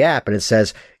look at the app and it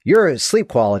says, your sleep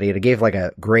quality. And it gave like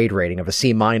a grade rating of a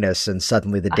C-. And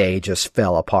suddenly the day just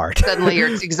fell apart. Suddenly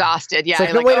you're exhausted. Yeah. It's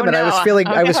like, no, wait a minute.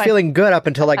 I was feeling good up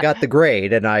until I got the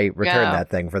grade. And I returned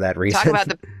that thing for that reason.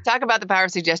 Talk about the power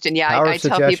of suggestion. Yeah. I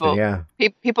tell people,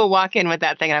 people walk in with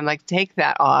that thing and I'm like, take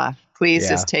that off. Please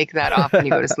just take that off when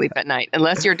you go to sleep at night.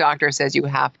 Unless your doctor says you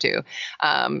have to,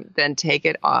 then take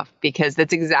it off, because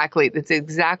that's exactly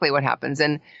what happens.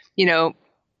 And,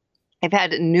 I've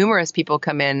had numerous people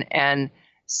come in and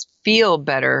feel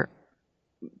better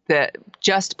that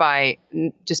just by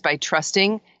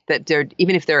trusting that they're,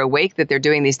 even if they're awake, that they're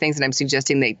doing these things that I'm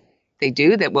suggesting they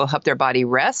do that will help their body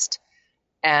rest,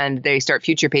 and they start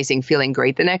future pacing, feeling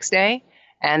great the next day.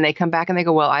 And they come back and they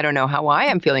go, well, I don't know why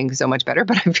I'm feeling so much better,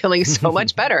 but I'm feeling so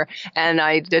much better. And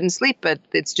I didn't sleep, but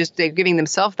it's just they're giving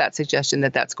themselves that suggestion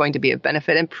that that's going to be of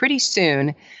benefit. And pretty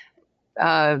soon,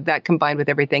 that combined with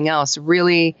everything else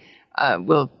really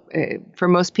will, for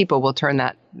most people, will turn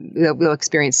that, will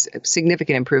experience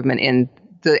significant improvement in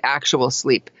the actual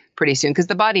sleep pretty soon, because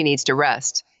the body needs to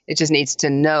rest. It just needs to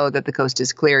know that the coast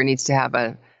is clear. It needs to have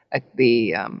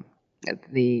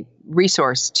the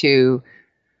resource to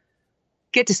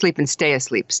get to sleep and stay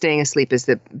asleep. Staying asleep is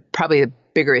probably the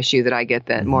bigger issue that I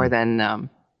get more than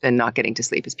not getting to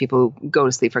sleep, is people who go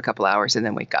to sleep for a couple hours and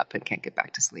then wake up and can't get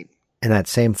back to sleep. And that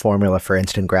same formula for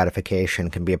instant gratification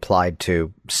can be applied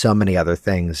to so many other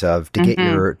things to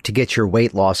get your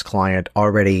weight loss client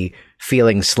already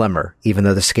feeling slimmer, even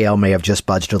though the scale may have just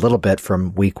budged a little bit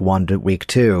from week 1 to week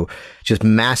 2, just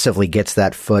massively gets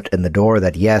that foot in the door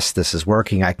that, yes, this is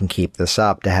working. I can keep this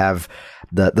up. To have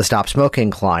the stop smoking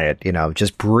client,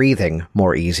 just breathing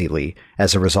more easily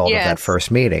as a result of that first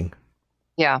meeting.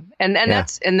 Yeah. And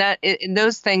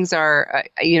those things are,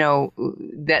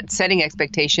 that setting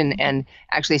expectation and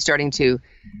actually starting to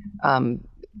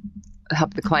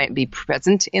help the client be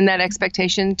present in that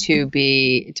expectation, to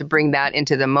bring that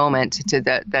into the moment, to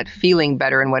that feeling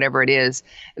better in whatever it is.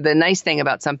 The nice thing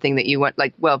about something that you want,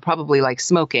 probably like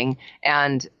smoking,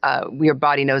 and your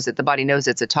body knows it. The body knows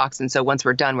it's a toxin. So once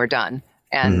we're done, we're done.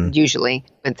 And usually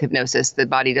with hypnosis, the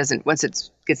body doesn't, once it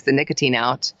gets the nicotine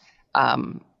out,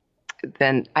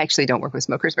 then I actually don't work with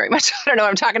smokers very much. I don't know what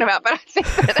I'm talking about, but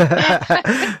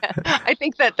I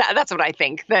think that's what I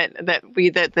think, that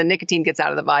the nicotine gets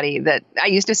out of the body. That I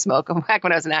used to smoke back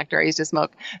when I was an actor. I used to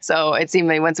smoke. So it seemed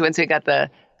like once we got the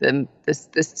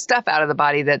stuff out of the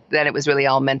body, that it was really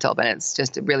all mental. But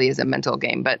it really is a mental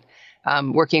game. But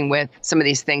working with some of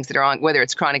these things that are on, whether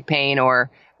it's chronic pain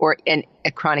or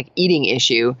a chronic eating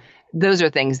issue, those are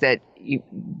things that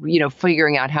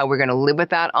figuring out how we're going to live with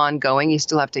that ongoing. You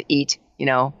still have to eat,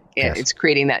 It's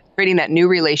creating that new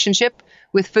relationship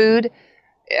with food,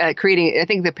 I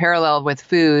think the parallel with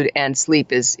food and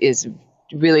sleep is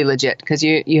really legit, because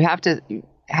you have to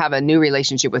have a new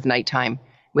relationship with nighttime,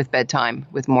 with bedtime,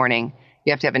 with morning.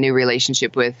 You have to have a new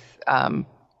relationship with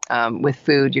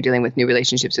food. You're dealing with new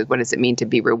relationships with what does it mean to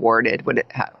be rewarded,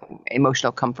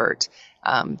 emotional comfort.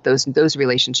 Those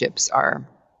relationships are,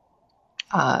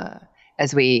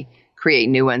 as we create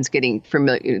new ones, getting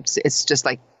familiar. It's just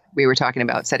like we were talking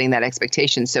about, setting that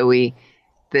expectation. So the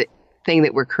thing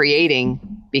that we're creating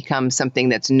becomes something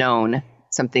that's known,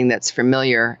 something that's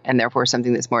familiar, and therefore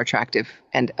something that's more attractive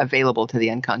and available to the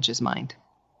unconscious mind.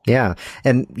 Yeah.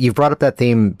 And you've brought up that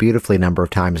theme beautifully a number of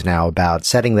times now about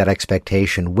setting that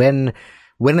expectation. When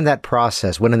in that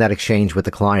process, when in that exchange with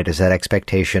the client is that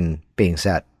expectation being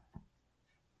set?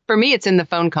 For me, it's in the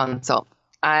phone consult.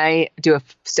 I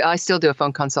still do a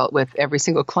phone consult with every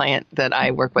single client that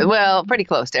I work with. Well, pretty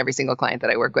close to every single client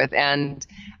that I work with. And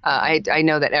I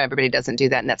know that everybody doesn't do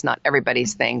that, and that's not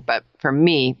everybody's thing. But for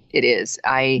me, it is.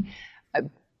 I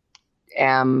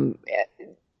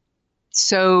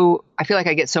feel like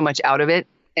I get so much out of it,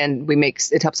 and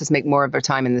it helps us make more of our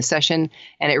time in the session,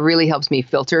 and it really helps me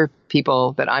filter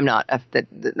people that I'm not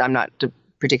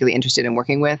particularly interested in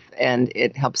working with, and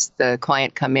it helps the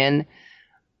client come in.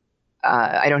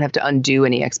 I don't have to undo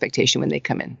any expectation when they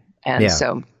come in, and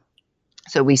so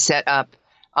we set up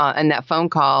in that phone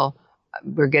call.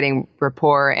 We're getting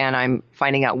rapport, and I'm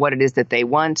finding out what it is that they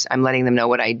want. I'm letting them know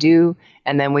what I do,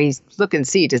 and then we look and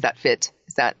see, does that fit?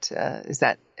 Does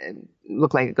that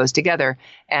look like it goes together?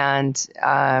 And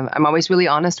I'm always really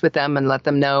honest with them and let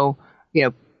them know,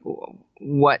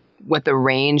 what the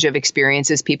range of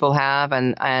experiences people have,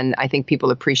 and I think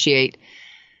people appreciate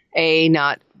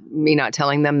not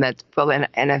telling them that. Well,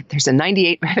 and there's a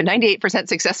 98%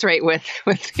 success rate with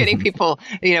getting people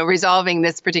resolving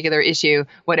this particular issue,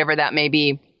 whatever that may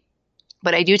be.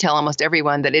 But I do tell almost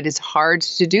everyone that it is hard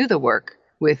to do the work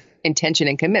with intention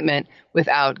and commitment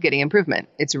without getting improvement.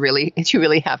 You really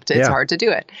have to. It's hard to do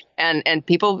it, and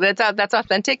people, that's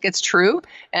authentic. It's true,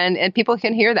 and people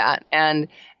can hear that, and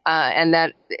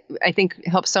that I think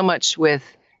helps so much with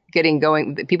getting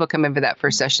going. People come in for that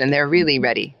first session and they're really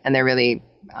ready and they're really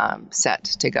set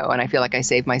to go. And I feel like I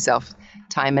save myself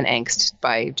time and angst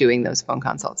by doing those phone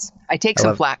consults. I take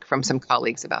some flack from some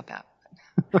colleagues about that.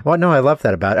 Well, no, I love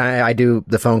that about it. I do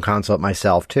the phone consult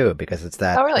myself too, because it's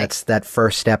that, really? That's that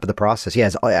first step of the process.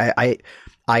 Yes. I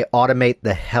automate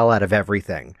the hell out of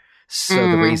everything. So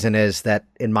the reason is that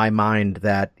in my mind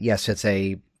that, yes, it's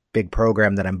a big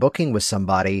program that I'm booking with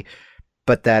somebody,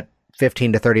 but that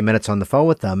 15 to 30 minutes on the phone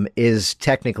with them is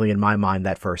technically in my mind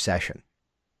that first session.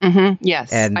 Mm-hmm.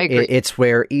 Yes, and I agree. It's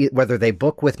where whether they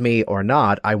book with me or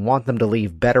not, I want them to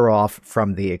leave better off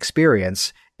from the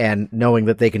experience and knowing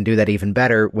that they can do that even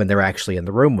better when they're actually in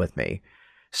the room with me.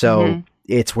 So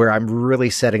it's where I'm really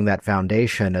setting that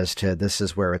foundation as to this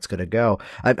is where it's going to go.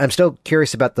 I'm still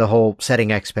curious about the whole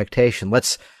setting expectation.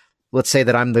 Let's say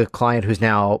that I'm the client who's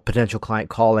now potential client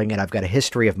calling, and I've got a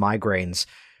history of migraines,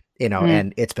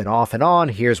 and it's been off and on.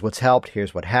 Here's what's helped.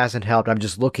 Here's what hasn't helped. I'm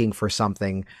just looking for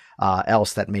something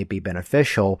else that may be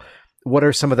beneficial. What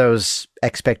are some of those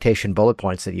expectation bullet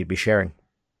points that you'd be sharing?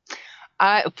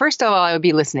 First of all, I would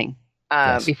be listening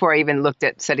Yes. before I even looked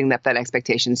at setting up that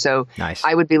expectation. So Nice.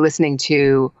 I would be listening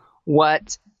to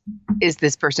what is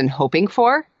this person hoping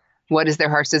for? What is their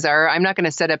heart's desire? I'm not going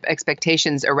to set up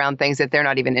expectations around things that they're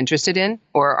not even interested in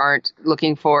or aren't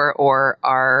looking for or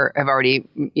have already,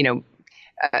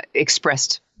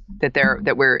 expressed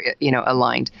that we're,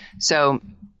 aligned. So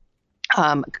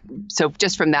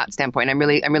just from that standpoint, I'm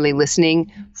really listening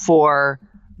for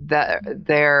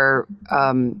the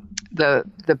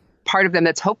part of them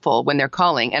that's hopeful when they're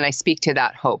calling, and I speak to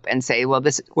that hope and say, well,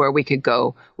 this is where we could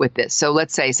go with this. So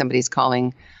let's say somebody's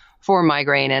calling for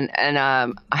migraine, and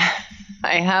I'm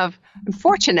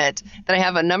fortunate that I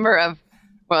have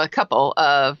a couple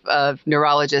of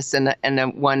neurologists and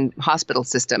one hospital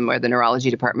system where the neurology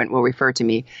department will refer to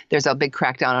me. There's a big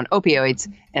crackdown on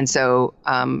opioids, and so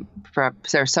there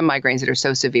are some migraines that are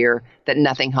so severe that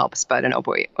nothing helps but an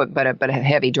opioid, but a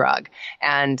heavy drug.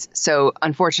 And so,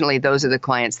 unfortunately, those are the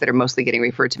clients that are mostly getting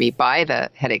referred to me by the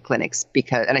headache clinics.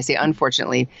 And I say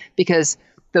unfortunately because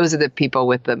those are the people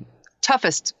with the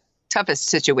toughest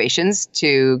situations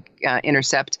to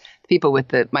intercept. People with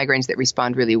the migraines that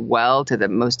respond really well to the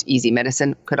most easy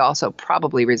medicine could also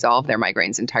probably resolve their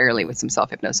migraines entirely with some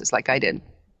self-hypnosis like I did.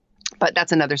 But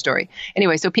that's another story.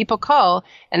 Anyway, so people call,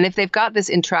 and if they've got this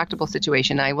intractable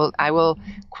situation, I will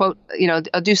quote,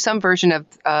 I'll do some version of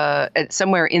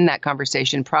somewhere in that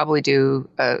conversation, probably do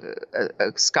a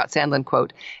Scott Sandlin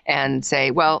quote and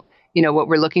say, well, what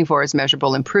we're looking for is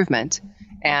measurable improvement.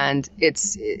 And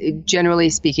it's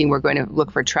generally speaking, we're going to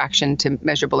look for traction to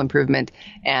measurable improvement.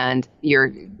 And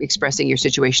you're expressing your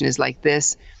situation is like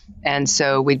this. And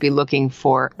so we'd be looking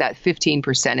for that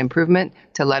 15% improvement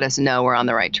to let us know we're on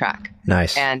the right track.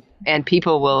 Nice. And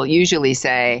people will usually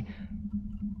say,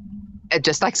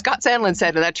 just like Scott Sandlin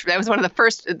said, and that was one of the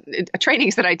first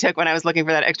trainings that I took when I was looking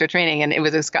for that extra training. And it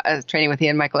was a training with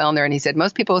Ian Michael Elner. And he said,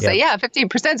 most people will say,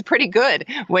 15% is pretty good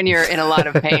when you're in a lot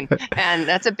of pain. And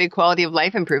that's a big quality of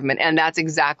life improvement. And that's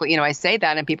exactly, I say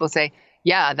that and people say,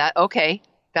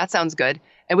 that sounds good.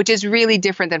 and which is really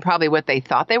different than probably what they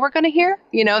thought they were going to hear.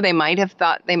 They might have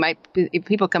thought if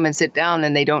people come and sit down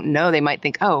and they don't know, they might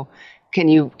think, oh, can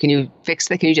you fix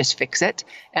that? Can you just fix it?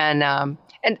 And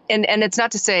it's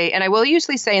not to say, and I will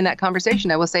usually say in that conversation,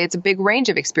 I will say it's a big range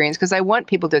of experience because I want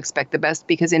people to expect the best,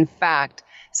 because in fact,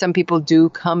 some people do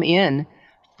come in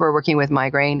for working with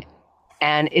migraine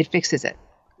and it fixes it.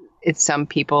 It's some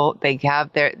people,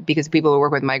 because people who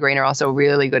work with migraine are also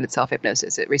really good at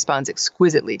self-hypnosis. It responds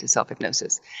exquisitely to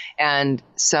self-hypnosis. And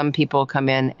some people come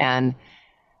in and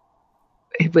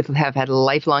have had a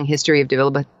lifelong history of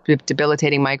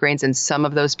debilitating migraines. And some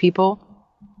of those people,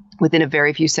 within a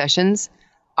very few sessions,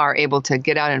 are able to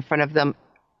get out in front of them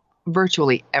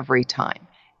virtually every time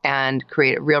and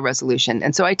create a real resolution.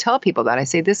 And so I tell people that. I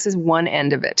say, this is one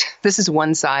end of it. This is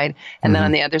one side. And then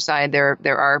on the other side, there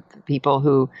are people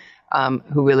who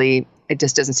really, it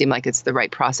just doesn't seem like it's the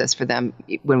right process for them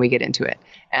when we get into it.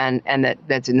 And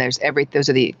those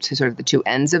are the sort of the two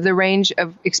ends of the range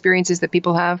of experiences that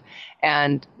people have.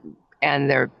 And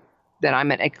that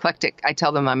I'm an eclectic. I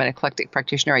tell them I'm an eclectic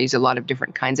practitioner. I use a lot of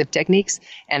different kinds of techniques,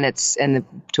 to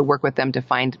work with them to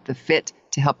find the fit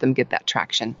to help them get that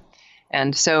traction.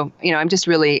 And so, I'm just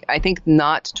really, I think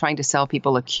not trying to sell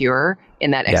people a cure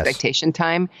in that expectation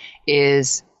time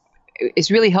is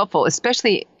really helpful,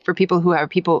 especially for people who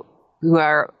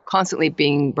are constantly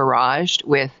being barraged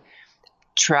with,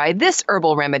 try this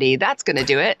herbal remedy, that's going to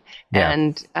do it. Yeah.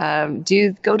 And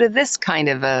go to this kind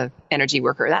of a energy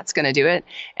worker, that's going to do it.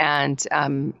 And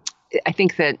I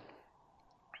think that,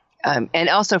 and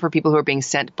also for people who are being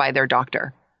sent by their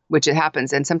doctor, which it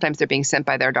happens. And sometimes they're being sent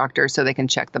by their doctor so they can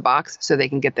check the box so they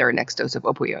can get their next dose of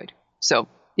opioid. So,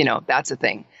 that's a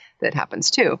thing that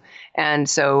happens too. And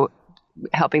so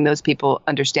helping those people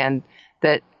understand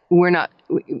that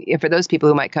for those people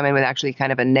who might come in with actually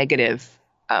kind of a negative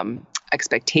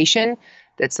expectation,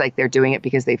 that's like they're doing it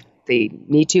because they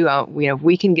need to, if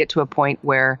we can get to a point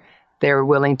where they're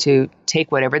willing to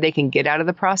take whatever they can get out of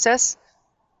the process,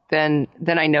 then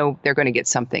I know they're going to get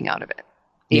something out of it.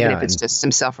 Even if it's just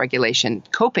some self-regulation,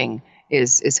 coping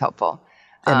is helpful.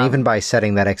 And even by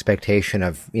setting that expectation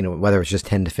of, whether it's just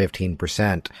 10 to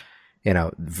 15%,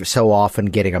 so often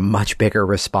getting a much bigger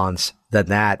response than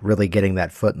that, really getting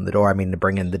that foot in the door. I mean, to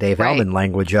bring in the Dave Ellman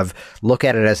language of look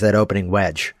at it as that opening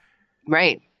wedge.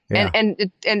 Right. Yeah.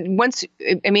 And once,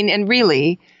 and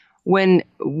really, when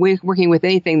we're working with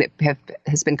anything that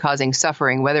has been causing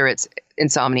suffering, whether it's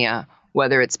insomnia,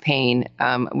 whether it's pain,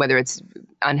 whether it's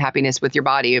unhappiness with your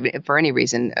body for any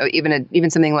reason, even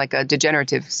something like a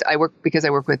degenerative. Because I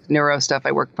work with neuro stuff.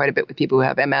 I work quite a bit with people who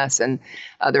have MS and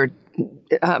other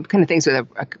kind of things with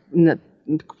a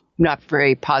not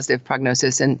very positive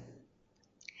prognosis, and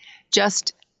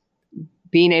just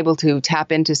being able to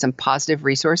tap into some positive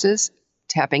resources,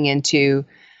 tapping into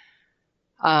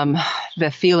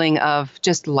the feeling of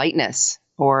just lightness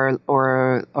or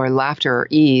laughter or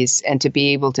ease, and to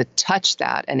be able to touch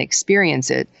that and experience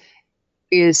it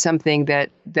is something that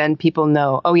then people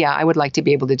know, oh yeah, I would like to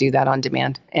be able to do that on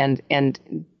demand, and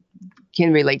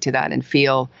can relate to that and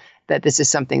feel that this is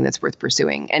something that's worth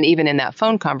pursuing. And even in that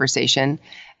phone conversation,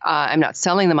 I'm not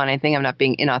selling them on anything. I'm not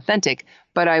being inauthentic,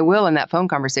 but I will in that phone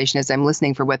conversation, as I'm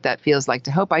listening for what that feels like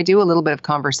to hope, I do a little bit of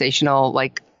conversational,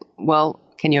 like, well,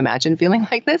 can you imagine feeling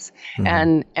like this?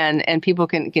 Mm-hmm. And people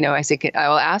can, I say, I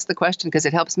will ask the question because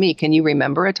it helps me. Can you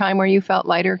remember a time where you felt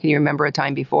lighter? Can you remember a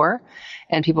time before?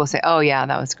 And people say, oh yeah,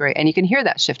 that was great. And you can hear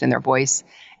that shift in their voice.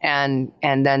 And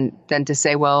then to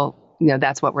say, well,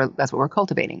 that's what we're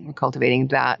cultivating. We're cultivating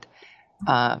that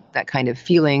kind of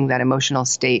feeling, that emotional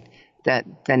state that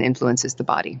then influences the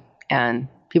body. And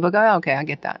people go, oh, okay, I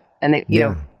get that. And they,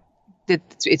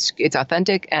 it's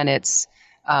authentic, and it's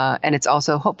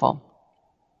also hopeful.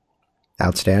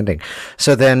 Outstanding.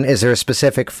 So then, is there a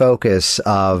specific focus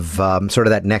of sort of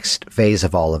that next phase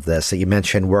of all of this that you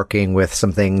mentioned, working with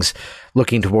some things,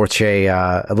 looking towards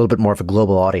a little bit more of a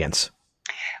global audience?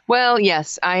 Well,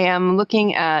 yes, I am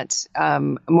looking at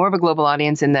more of a global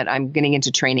audience in that I'm getting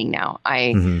into training now.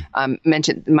 I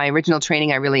mentioned my original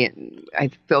training. I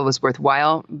feel was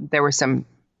worthwhile. There were some,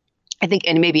 I think,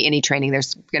 and maybe any training,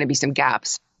 there's going to be some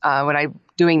gaps. What I'm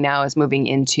doing now is moving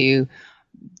into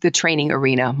the training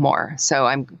arena more. So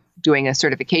I'm doing a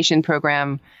certification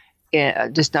program,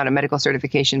 just not a medical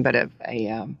certification, but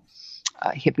a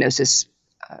hypnosis,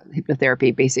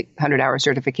 hypnotherapy, basic 100-hour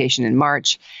certification in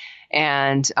March.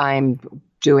 And I'm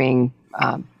doing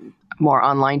more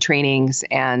online trainings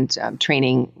and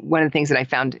training. One of the things that I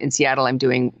found in Seattle I'm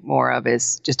doing more of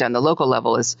is just on the local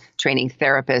level is training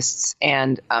therapists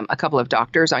and a couple of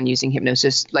doctors on using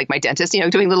hypnosis, like my dentist,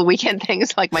 doing little weekend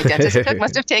things like my dentist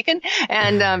must have taken.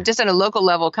 And just on a local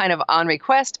level, kind of on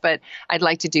request, but I'd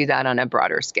like to do that on a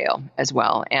broader scale as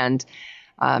well. And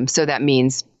so that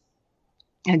means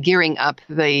gearing up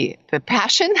the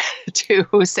passion to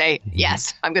say,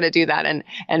 yes, I'm going to do that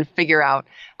and figure out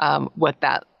what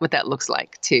that looks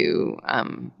like to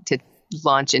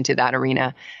launch into that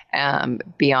arena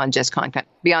beyond just content,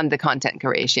 beyond the content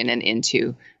creation and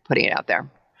into putting it out there.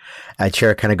 I'd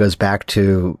share it kind of goes back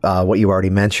to what you already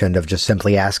mentioned of just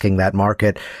simply asking that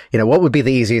market, what would be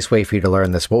the easiest way for you to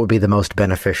learn this? What would be the most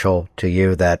beneficial to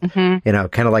you that, kind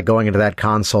of like going into that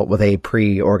consult with a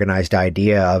pre-organized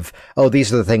idea of, oh,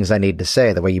 these are the things I need to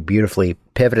say, the way you beautifully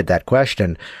pivoted that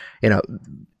question,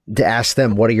 to ask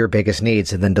them, what are your biggest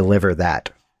needs, and then deliver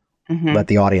that. Let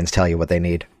the audience tell you what they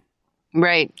need.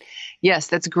 Right. Yes,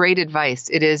 that's great advice.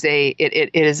 It is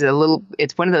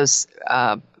it's one of those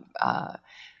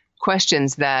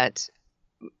questions that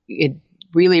it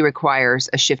really requires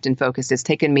a shift in focus. It's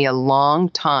taken me a long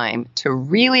time to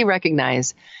really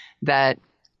recognize that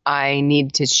I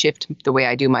need to shift the way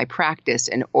I do my practice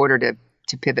in order to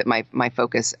pivot my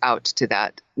focus out to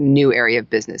that new area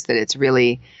of business, that it's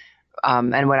really,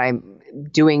 and what I'm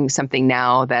doing something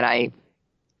now that I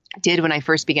did when I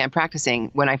first began practicing.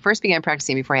 When I first began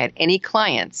practicing before I had any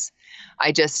clients,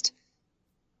 I just,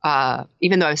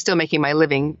 even though I was still making my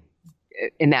living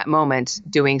in that moment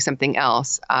doing something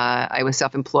else, I was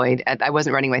self-employed. I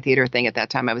wasn't running my theater thing at that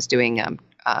time. I was doing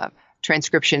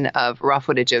transcription of raw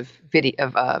footage of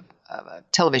video of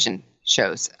television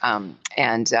shows,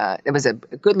 and it was a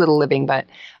good little living. But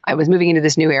I was moving into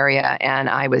this new area, and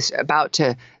I was about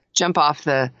to jump off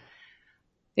the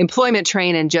employment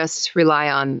train and just rely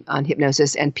on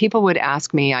hypnosis. And people would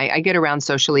ask me. I get around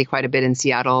socially quite a bit in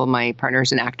Seattle. My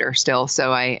partner's an actor still,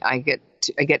 so I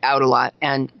get out a lot.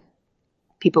 And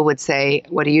people would say,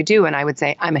 "What do you do?" And I would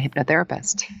say, "I'm a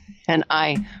hypnotherapist, and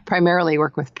I primarily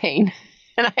work with pain."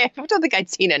 And I don't think I'd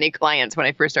seen any clients when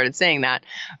I first started saying that,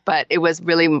 but it was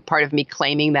really part of me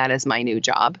claiming that as my new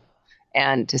job,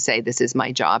 and to say, "This is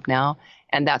my job now."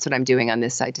 And that's what I'm doing on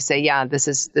this side, to say, "Yeah, this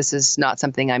is not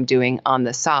something I'm doing on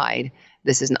the side.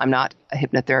 I'm not a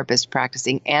hypnotherapist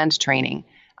practicing and training.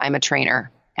 I'm a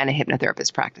trainer and a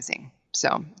hypnotherapist practicing."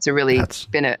 So it's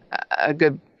been a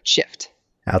good shift.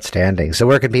 Outstanding. So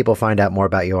where can people find out more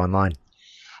about you online?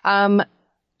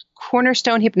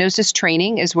 Cornerstone Hypnosis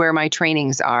Training is where my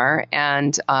trainings are,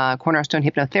 and Cornerstone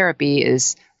Hypnotherapy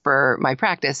is for my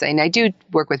practice. And I do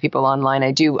work with people online.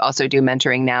 I do also do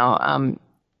mentoring now.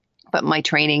 But my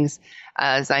trainings,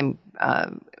 as I'm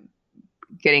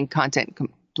getting content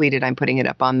completed, I'm putting it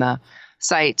up on the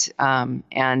site,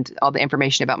 and all the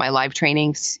information about my live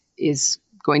trainings is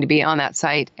going to be on that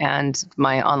site, and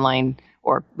my online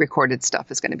or recorded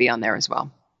stuff is going to be on there as well.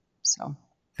 So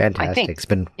fantastic. It's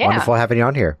been wonderful having you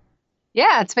on here.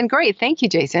 Yeah, it's been great. Thank you,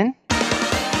 Jason.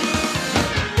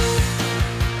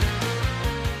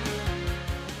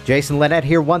 Jason Linett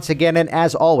here once again, and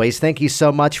as always, thank you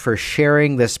so much for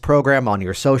sharing this program on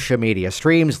your social media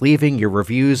streams, leaving your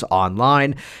reviews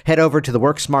online. Head over to the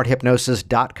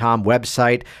WorkSmartHypnosis.com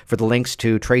website for the links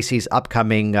to Tracy's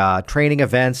upcoming training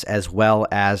events, as well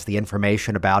as the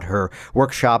information about her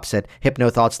workshops at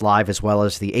HypnoThoughts Live, as well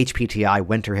as the HPTI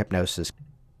Winter Hypnosis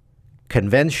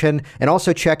Convention. And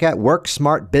also check out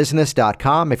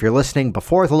WorkSmartBusiness.com. If you're listening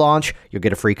before the launch, you'll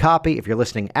get a free copy. If you're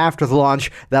listening after the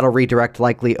launch, that'll redirect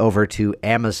likely over to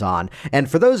Amazon. And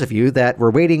for those of you that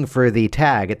were waiting for the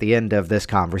tag at the end of this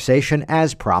conversation,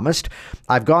 as promised,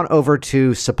 I've gone over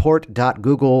to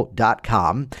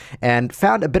support.google.com and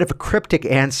found a bit of a cryptic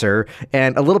answer,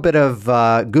 and a little bit of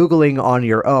Googling on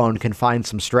your own can find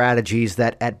some strategies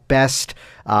that at best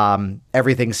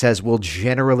everything says will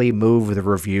generally move the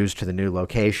reviews to the new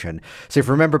location. So if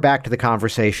you remember back to the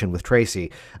conversation with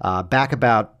Tracy, back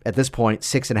about, at this point,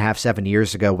 6.5, 7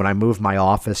 years ago, when I moved my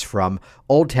office from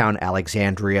Old Town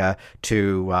Alexandria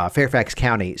to Fairfax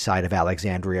County side of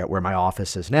Alexandria, where my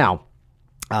office is now.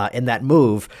 In that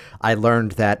move, I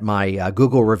learned that my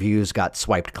Google reviews got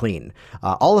swiped clean.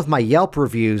 All of my Yelp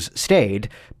reviews stayed,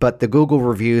 but the Google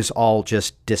reviews all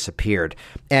just disappeared.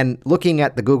 And looking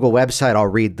at the Google website, I'll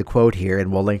read the quote here,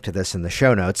 and we'll link to this in the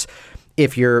show notes.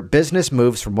 If your business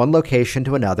moves from one location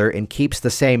to another and keeps the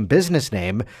same business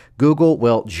name, Google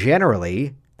will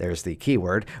generally, there's the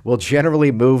keyword, will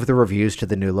generally move the reviews to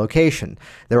the new location.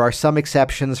 There are some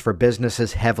exceptions for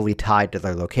businesses heavily tied to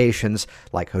their locations,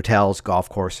 like hotels, golf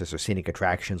courses, or scenic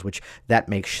attractions, which that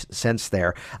makes sense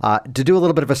there. To do a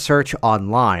little bit of a search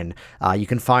online, you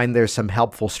can find there's some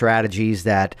helpful strategies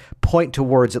that point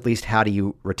towards at least how do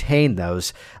you retain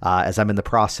those, as I'm in the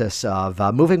process of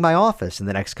moving my office in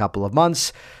the next couple of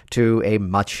months to a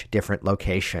much different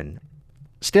location.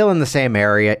 Still in the same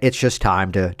area, it's just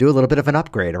time to do a little bit of an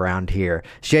upgrade around here.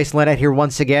 It's Jason Lynette here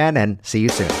once again, and see you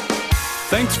soon.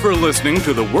 Thanks for listening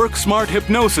to the Work Smart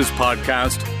Hypnosis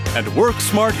podcast at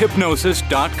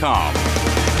WorkSmartHypnosis.com.